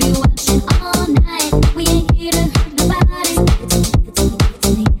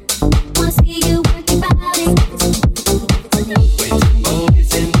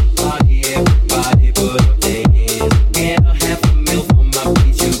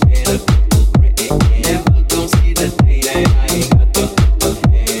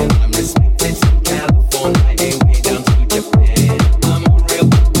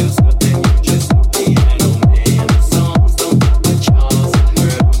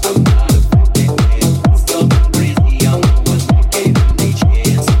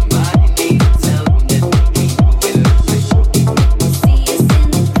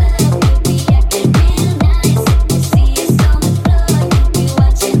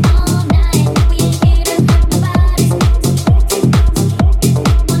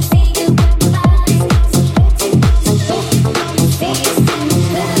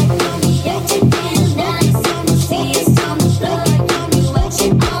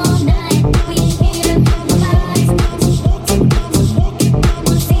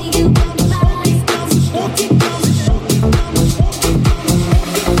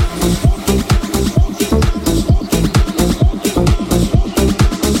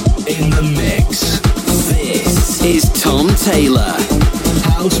 Tom Taylor.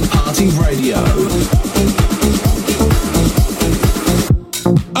 House Party Radio.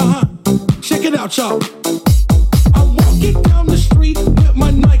 Check it out, y'all. I'm walking down the street with my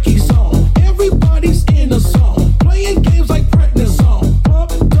Nikes on. Everybody's in a song, playing games like prednisone.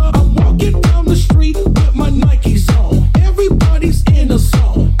 Pumped up. I'm walking down the street with my Nikes on. Everybody's in a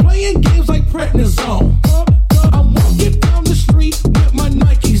song, playing games like prednisone. Pumped up. I'm walking down the street with my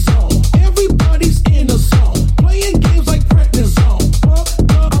Nikes on. Everybody's in a song, playing games like prednisone.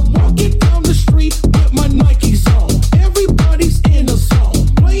 Pumped up. I'm walking down the street with my Nikes on. Everybody's in a song,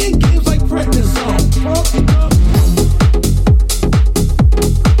 playing games like prednisone. Pumped up.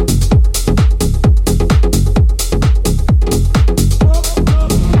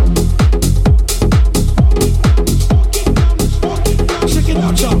 Check it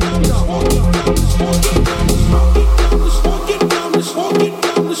out, y'all.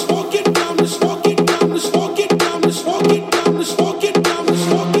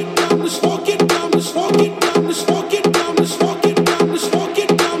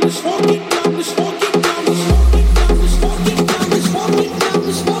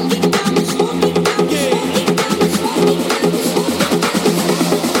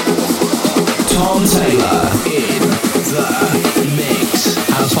 Tom Taylor in the mix.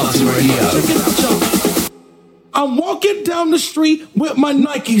 House Party Radio. Check it out, y'all. I'm walking down the street with my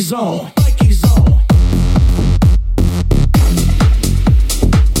Nikes on. Nikes on.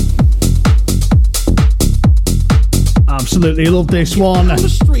 Absolutely love this one. Down the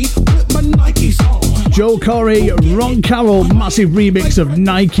street with my Nikes on. Joe Corey, Ron Carroll, massive remix of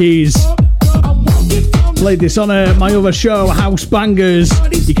Nikes. Played this on my other show, House Bangers.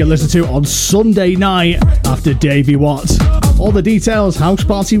 You can listen to on Sunday night after Davey Watt. All the details,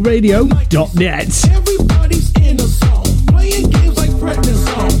 housepartyradio.net. Everybody's in a song, playing games like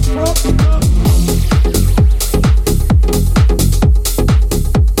prednisone.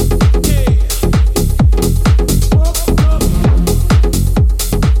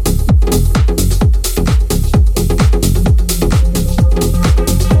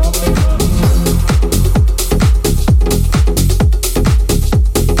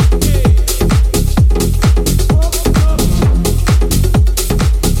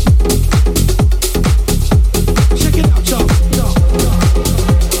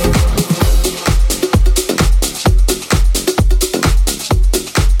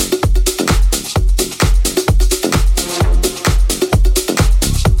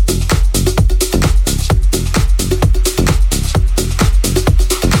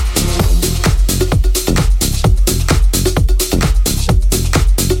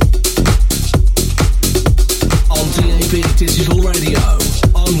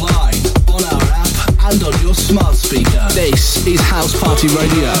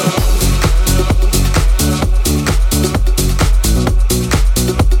 Radio.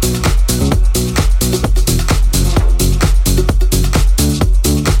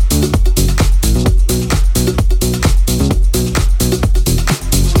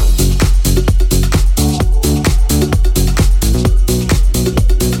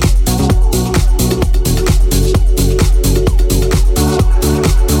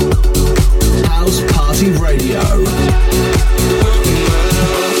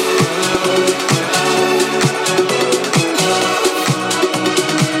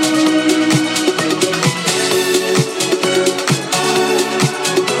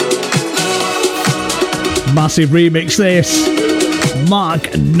 Massive remix this.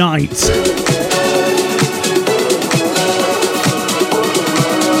 Mark Knight.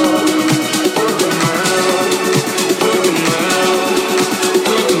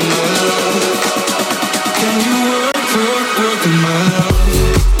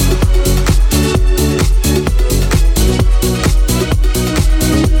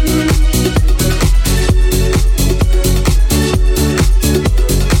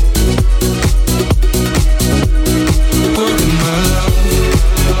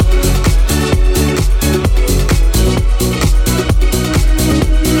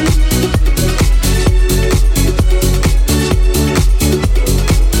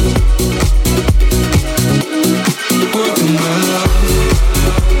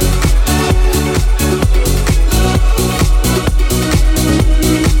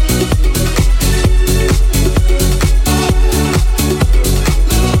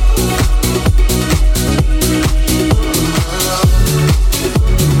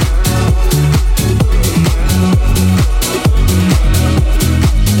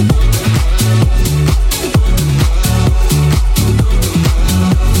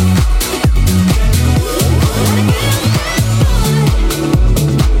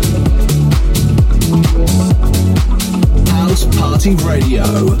 Party Radio.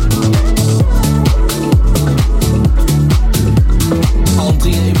 On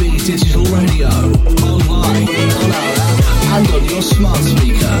DAB digital radio, online, on our app, and on your smart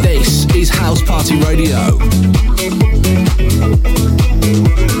speaker. This is House Party Radio.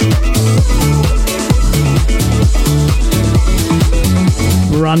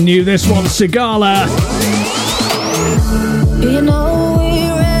 Brand new this one, Sigala. You know we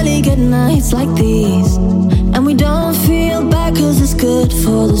rarely get nights like these, and we don't feel bad cause it's good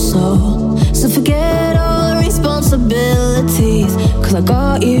for the soul. So forget all responsibilities, cause I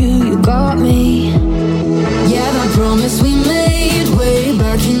got you, you got me. Yeah, that promise we made way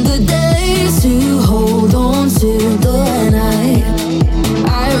back in the days, to hold on to the night.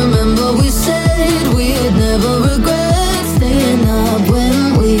 I remember we said we'd never regret staying up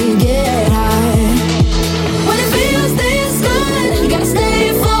when we get high. When it feels this good, you gotta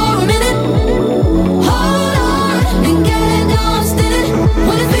stay for a minute. Hold on and get lost in it.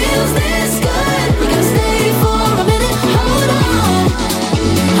 When it feels this good, you gotta stay for a minute. Hold on,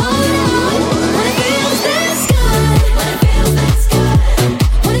 hold on. When it feels this good, when it feels this good,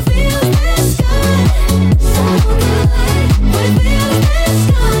 when it feels this good, so good. When it feels this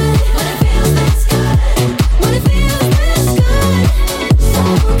good, when it feels this good, when it feels this good, so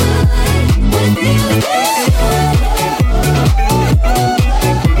good. When it feels this good.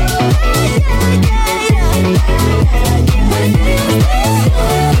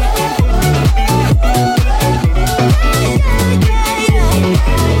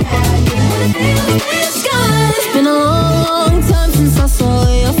 It's been a long, long time since I saw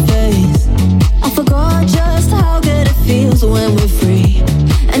your face. I forgot just how good it feels when we're free.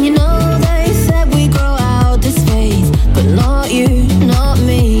 And you know they said we grow out this phase, but not you, not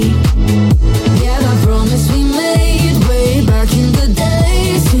me. Yeah, that promise we made way back in the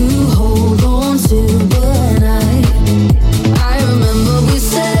days, to hold on to the night. I remember we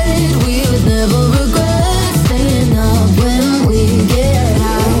said we would never regret staying up when we get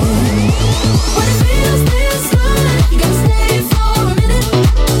high. When it feels this good, you gotta stay for a minute.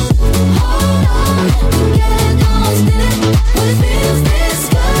 Hold on and get lost in it. When it feels this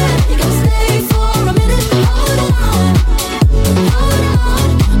good, you gotta stay for a minute. Hold on, hold on.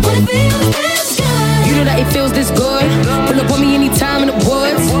 When it feels this good, you know that it feels this good. Pull up on me anytime in the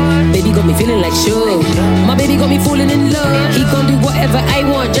woods. Baby got me feeling like sugar. My baby got me falling in love. He gon' do whatever I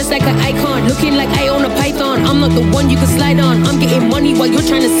want, just like an icon. Looking like I own a python. I'm not the one you can slide on. I'm getting money while you're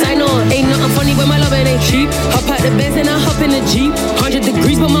trying to sign on. Ain't nothing funny when my loving ain't cheap. Hop out the Benz and I hop in the Jeep. 100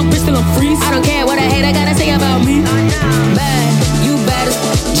 degrees but my wrist still on freeze. I don't care what I hate, I gotta say about me. Bad, you bad as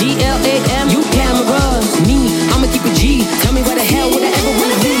GLAM. You cameras, me, I'ma keep a G. Tell me where the hell would I ever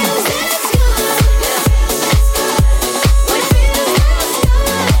wanna be?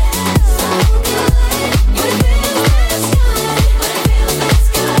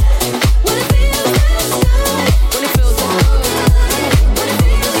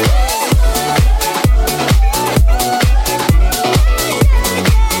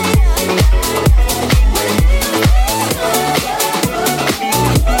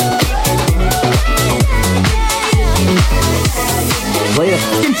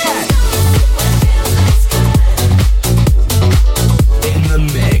 In the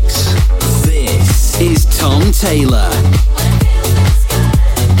mix. This is Tom Taylor.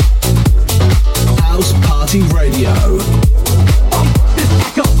 House Party Radio.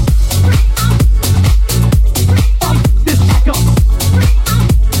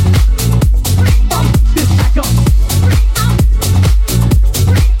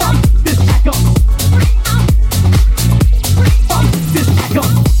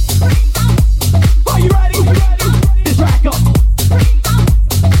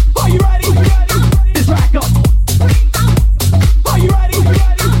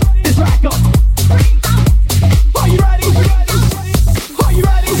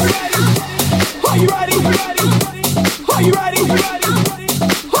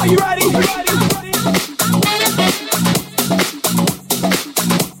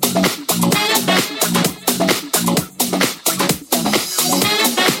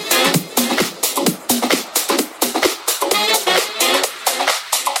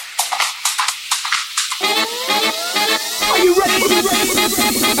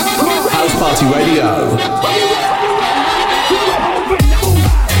 House Party Radio.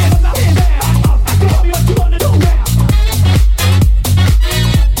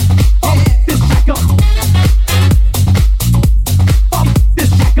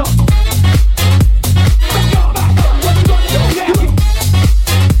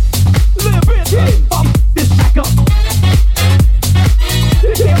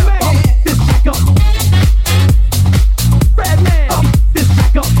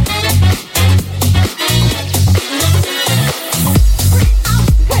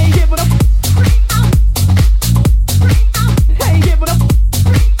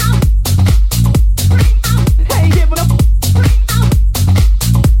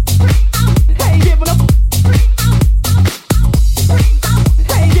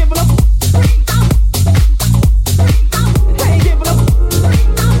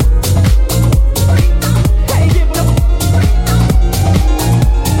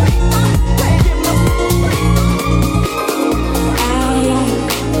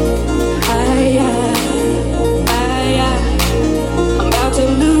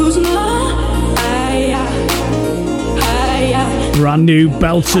 brand new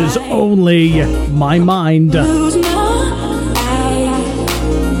belters only, My Mind.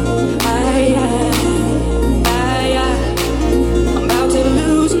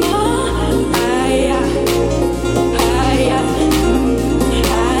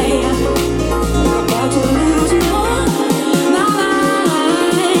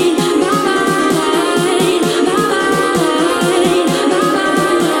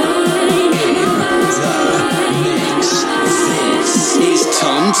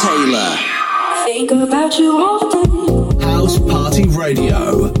 Taylor. Think about you all the day. House Party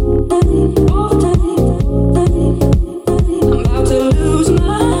Radio.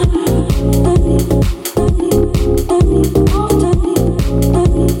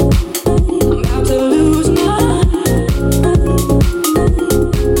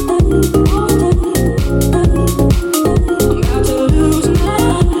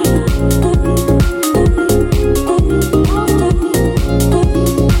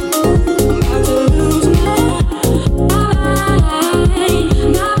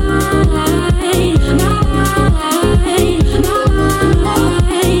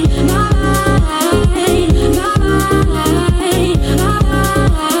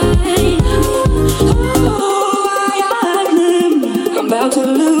 I'm about to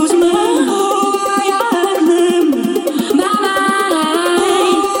lose my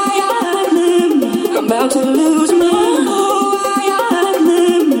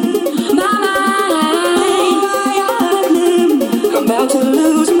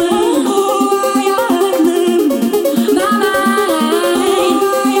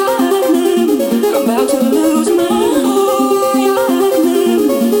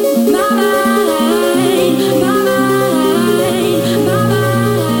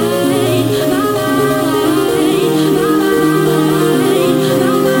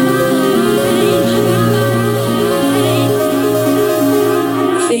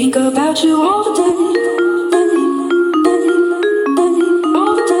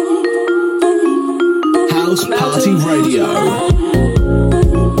House Party Radio.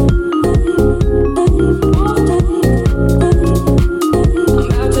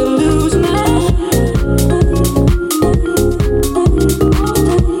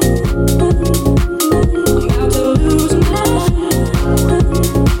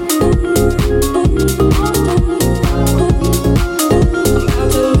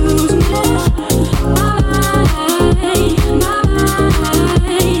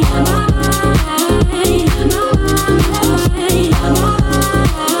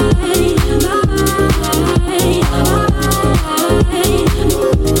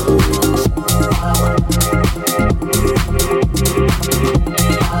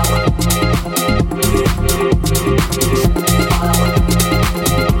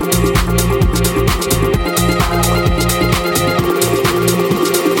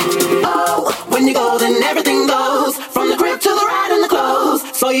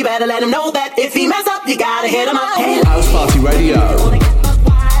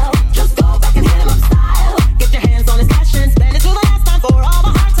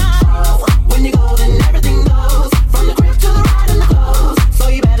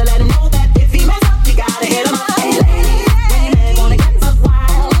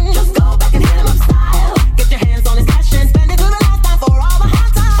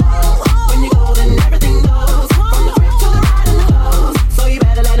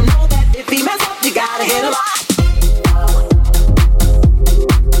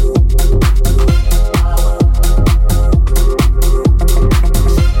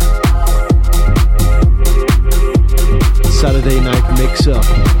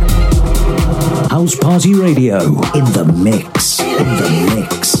 House Party Radio in the mix, in the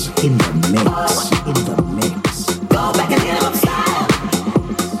mix, in the mix, in the mix. Go back and hit him up style.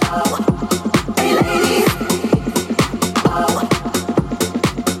 Hey ladies.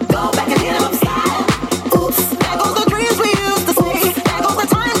 Go back and hit him up style. Oops, there goes the dreams we used to see. There goes the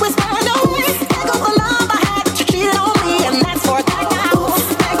time we spent away. There goes the love I had that you cheated on me, and that's for that now.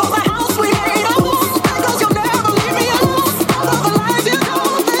 There goes the house we made up. There goes you'll never leave me alone. There goes the lies you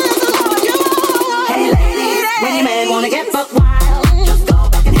told. This is what you want. Hey ladies, when your man wanna get buck wild, just go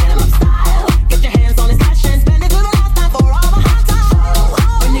back and hit him up style. Get your hands on his cash and spend it to the last time for all the hot times.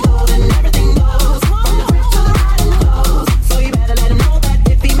 When you go, then everything goes. From the grip to the ride and the clothes. So you better let him know that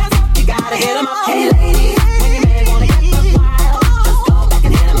if he mess up, you gotta hit him up. Hey ladies, when your man wanna get buck wild, just go back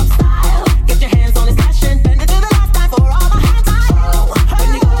and hit him up style. Get your hands on his cash and spend it to the last time for all the hot times.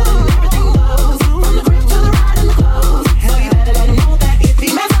 When you go, then everything goes. From the grip to the ride and the clothes. So you better let him know that if he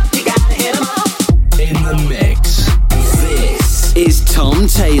mess up, you gotta hit him up. In the mix. This is Tom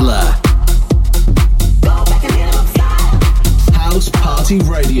Taylor. House Party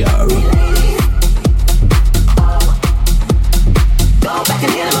Radio.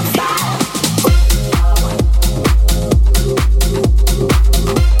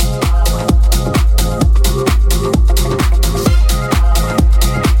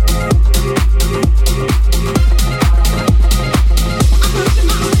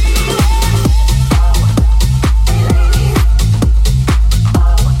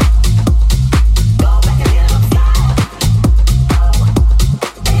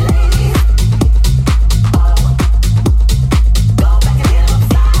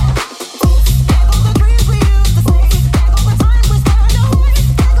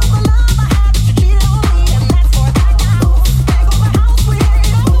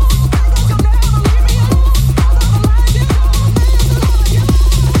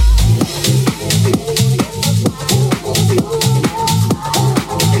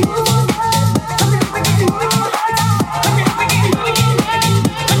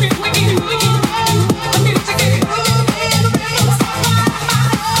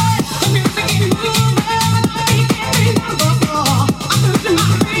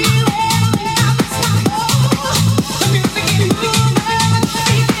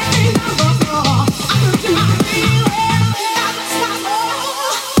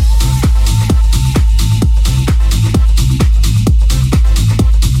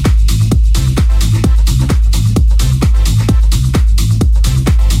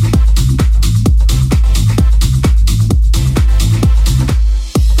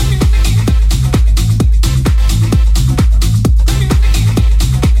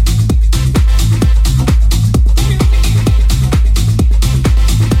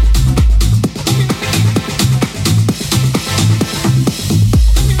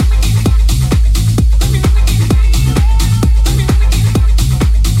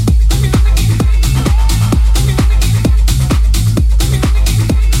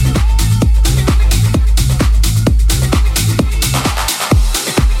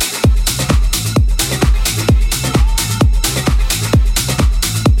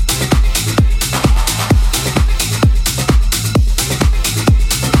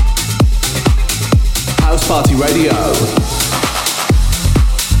 Party Radio.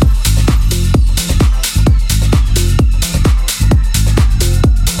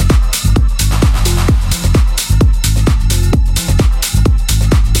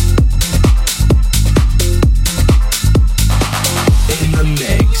 In the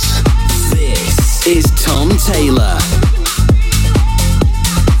mix, this is Tom Taylor.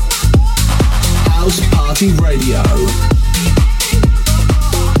 House Party Radio.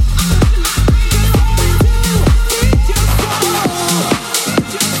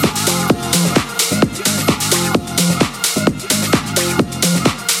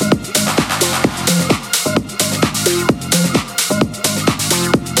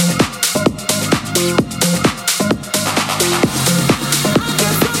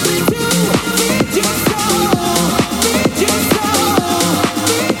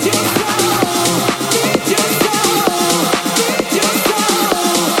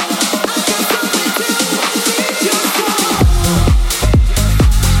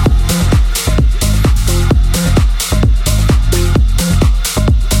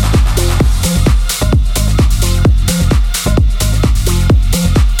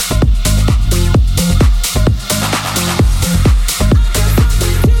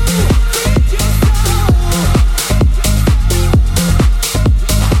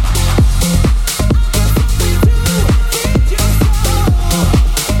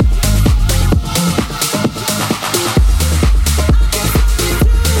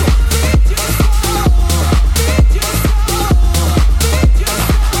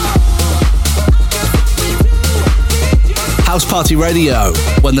 Party Radio.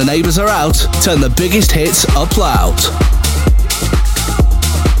 When the neighbours are out, turn the biggest hits up loud.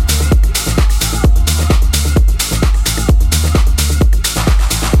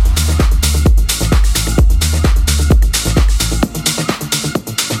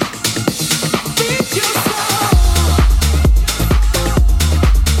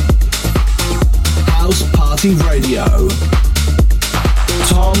 House Party Radio.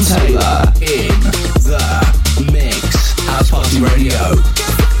 Tom Taylor in the mix. House Party Radio.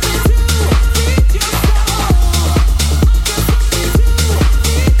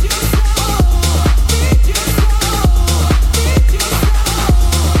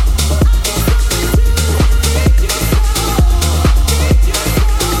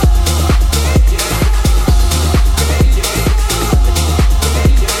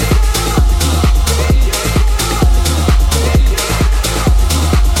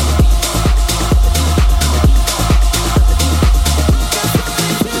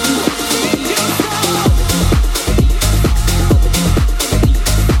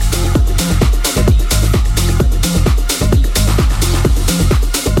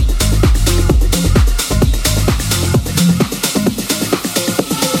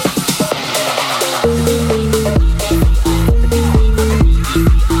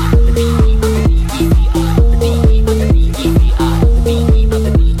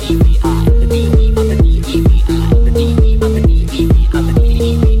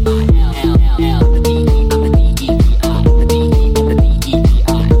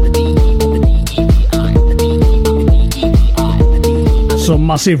 some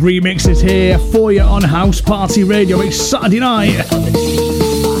massive remixes here for you on House Party Radio. It's Saturday night.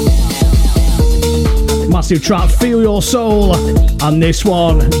 Massive track, Feel Your Soul, and this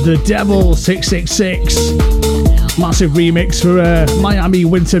one, The Devil 666. Massive remix for Miami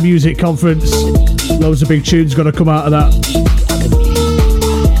Winter Music Conference. Loads of big tunes gonna come out of that.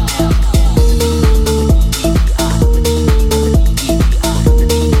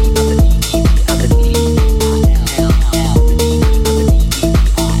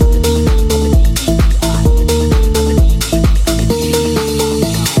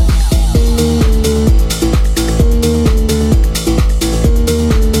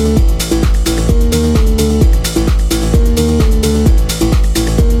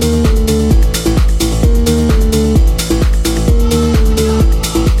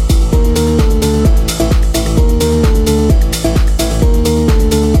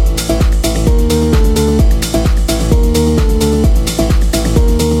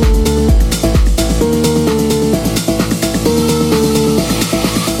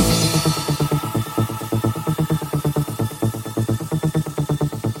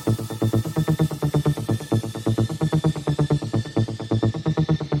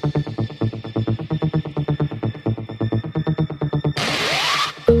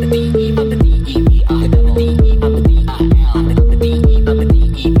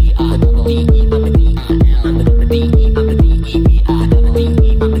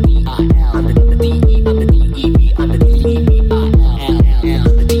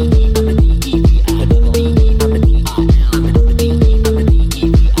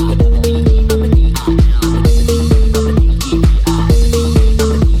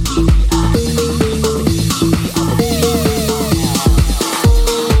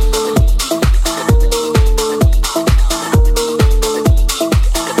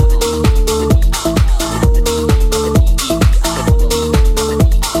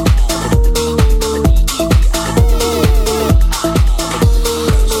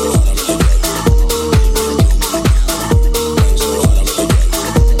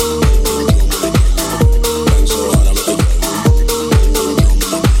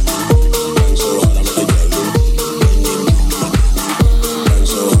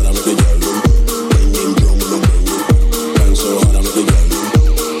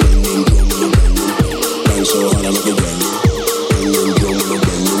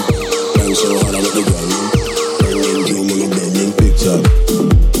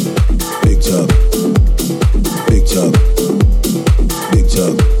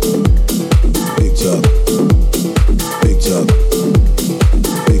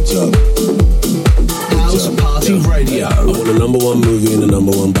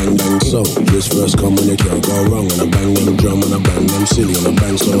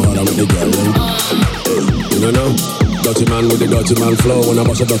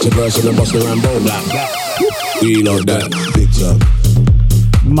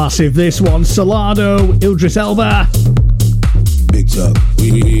 Massive this one, Solano, Idris Elba. Big talk,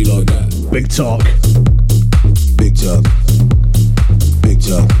 we like that. Big talk. Big talk. Big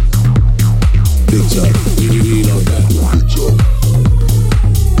talk. Big talk, we like that. Big talk.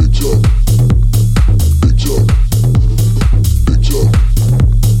 Big talk. Big talk. Big talk. Big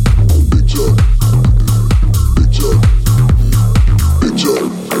talk. Big talk. Big talk.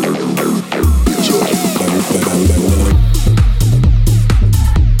 Big talk. Bang, bang, bang, bang.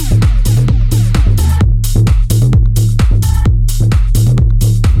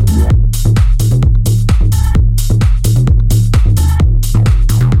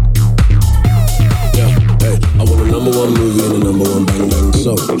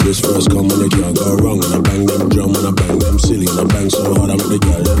 This first come when the girl go wrong, and I bang them drum and I bang them silly, and I bang so hard I make the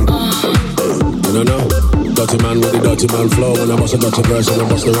girl them. You know, dirty man with the dirty man flow, and I bust a dirty verse and I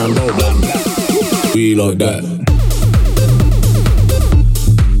bust the Rambo. Blah, blah. We like that.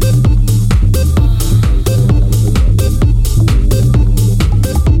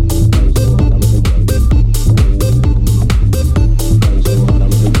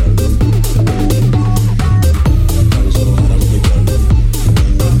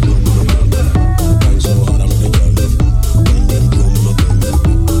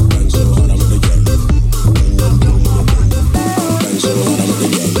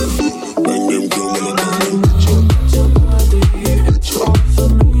 Bang them drum and I bang them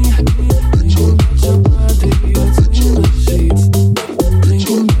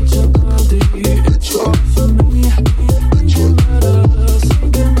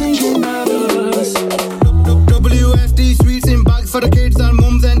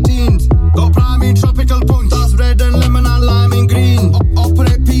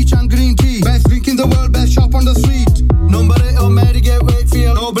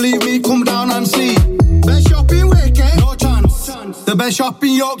don't believe me, come down and see. Best shop in Wake, no chance. The best shop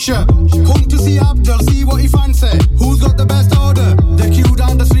in Yorkshire. Come to see Abdul, see what he fancy. Who's got the best order? They queue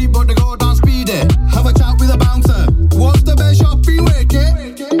down the street, but they go down speedy. Have a chat with a bouncer. What's the best shop in Wake?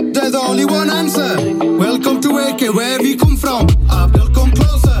 There's only one answer. Welcome to Wake, where have you come from? Abdul, come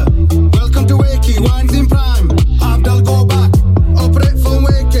closer. Welcome to Wake, wines in prime. Abdul, go back. Operate from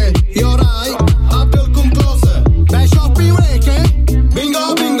Wake, you're right. Abdul, come closer. Best shop in Wake.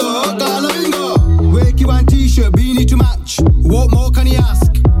 Bingo, bingo, gala bingo. Wakey wine t-shirt, beanie to match. What more can he ask?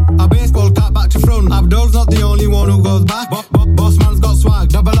 A baseball cap back to front. Abdul's not the only one who goes back. Boss man's got swag.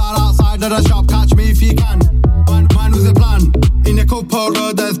 Double R outside of the shop. Catch me if you can. Man with a plan. In a cup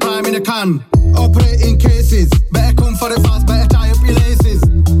holder, there's prime in a can. Operate in cases. Better come for it fast. Better tie up your laces.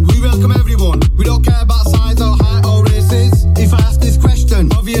 We welcome everyone. We don't care about size or height or races. If I ask this question,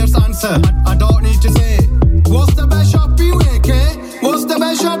 obvious answer. I don't need to say. What's the best shop in Wake? What's the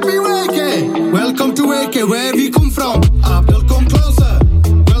best shop in Wake? Welcome to Wake, where have you come from? Abdul, come closer.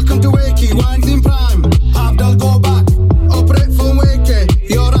 Welcome to Wake, wines in prime. Abdul, go back. Operate from Wake,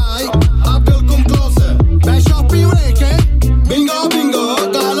 you're right. Abdul, come closer. Best shop in Wake. Bingo,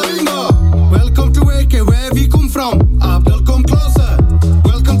 bingo, gala bingo. Welcome to Wake, where have you come from? Abdul, come closer.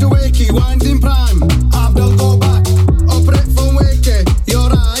 Welcome to Wake, wines in prime. Abdul, go back. Operate from Wake, you're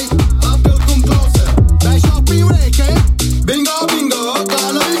right. Abdul, come closer. Best shop in Wake. Bingo, bingo,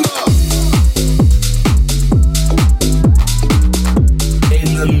 gala bingo.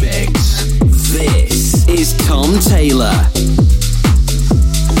 In the mix, this is Tom Taylor.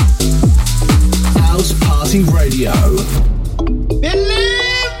 House Party Radio.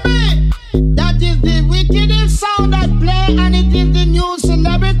 Believe me, that is the wickedest sound that play, and it is the new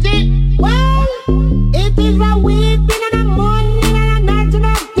celebrity. Well, it is a week, been in the morning, and a night and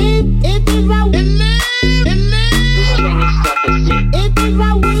a sleep. It is a believe. It is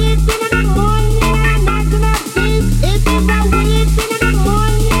a week, been in the morning, and a night and a sleep. It is a week, been in the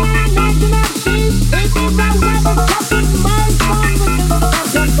morning, and a night and a sleep. It is a weather talking my phone with the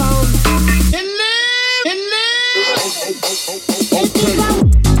other phone.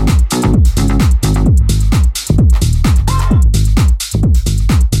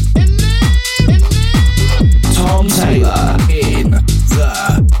 Tom Taylor in the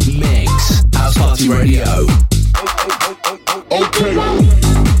mix. House Party Radio.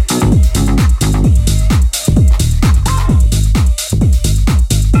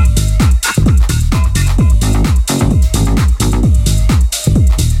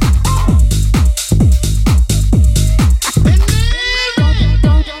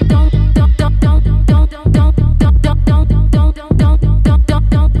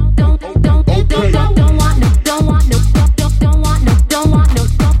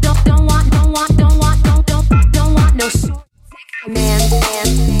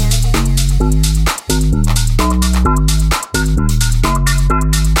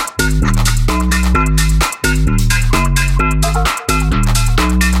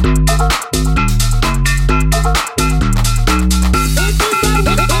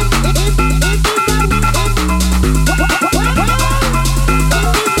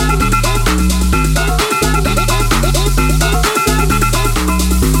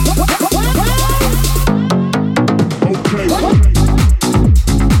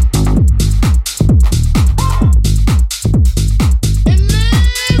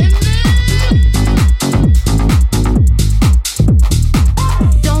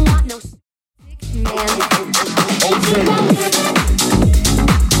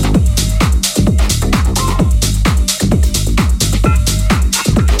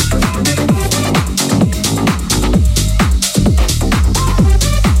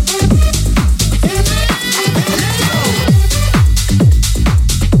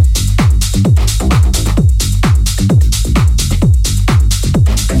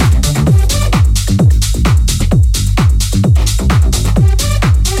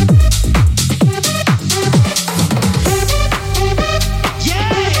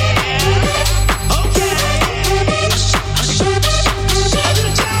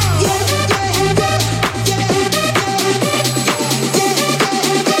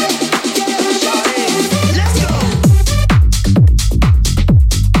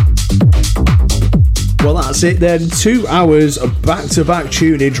 That's it then. 2 hours of back-to-back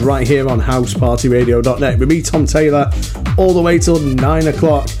tunage right here on housepartyradio.net with me, Tom Taylor, all the way till 9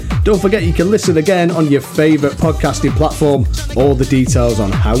 o'clock. Don't forget you can listen again on your favourite podcasting platform. All the details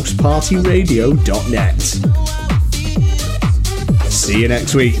on housepartyradio.net. See you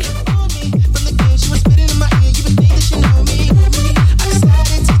next week.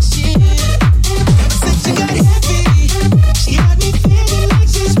 She got me feeling like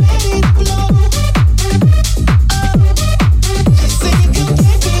she's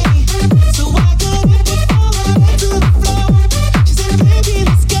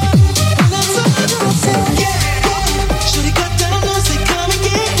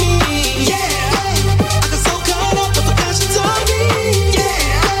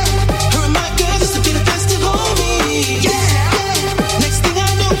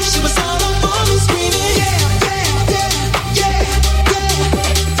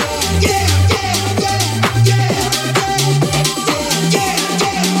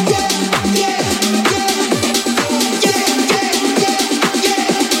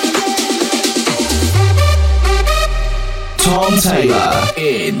Taylor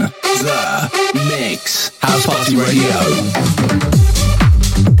in the mix. House Party Radio.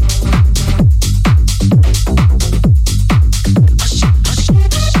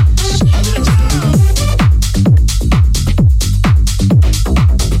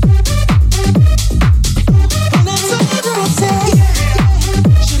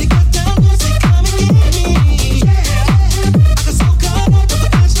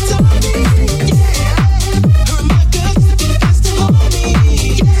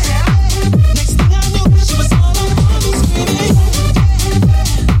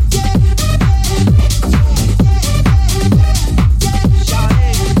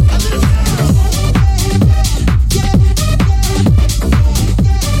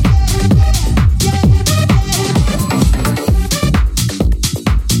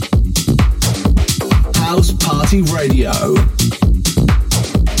 Radio.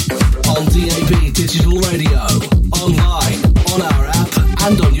 On DAB digital radio, online, on our app,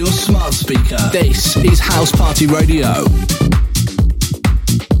 and on your smart speaker. This is House Party Radio.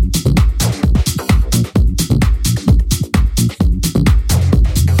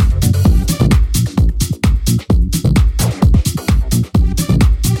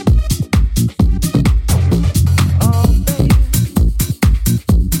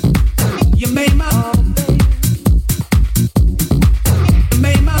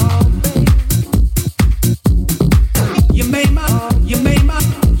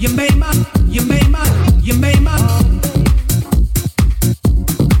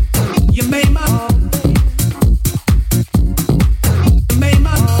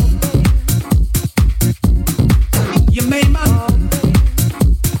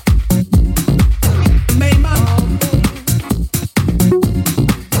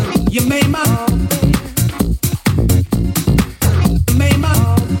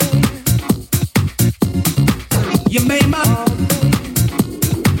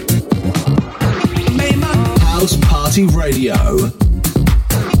 House Party Radio.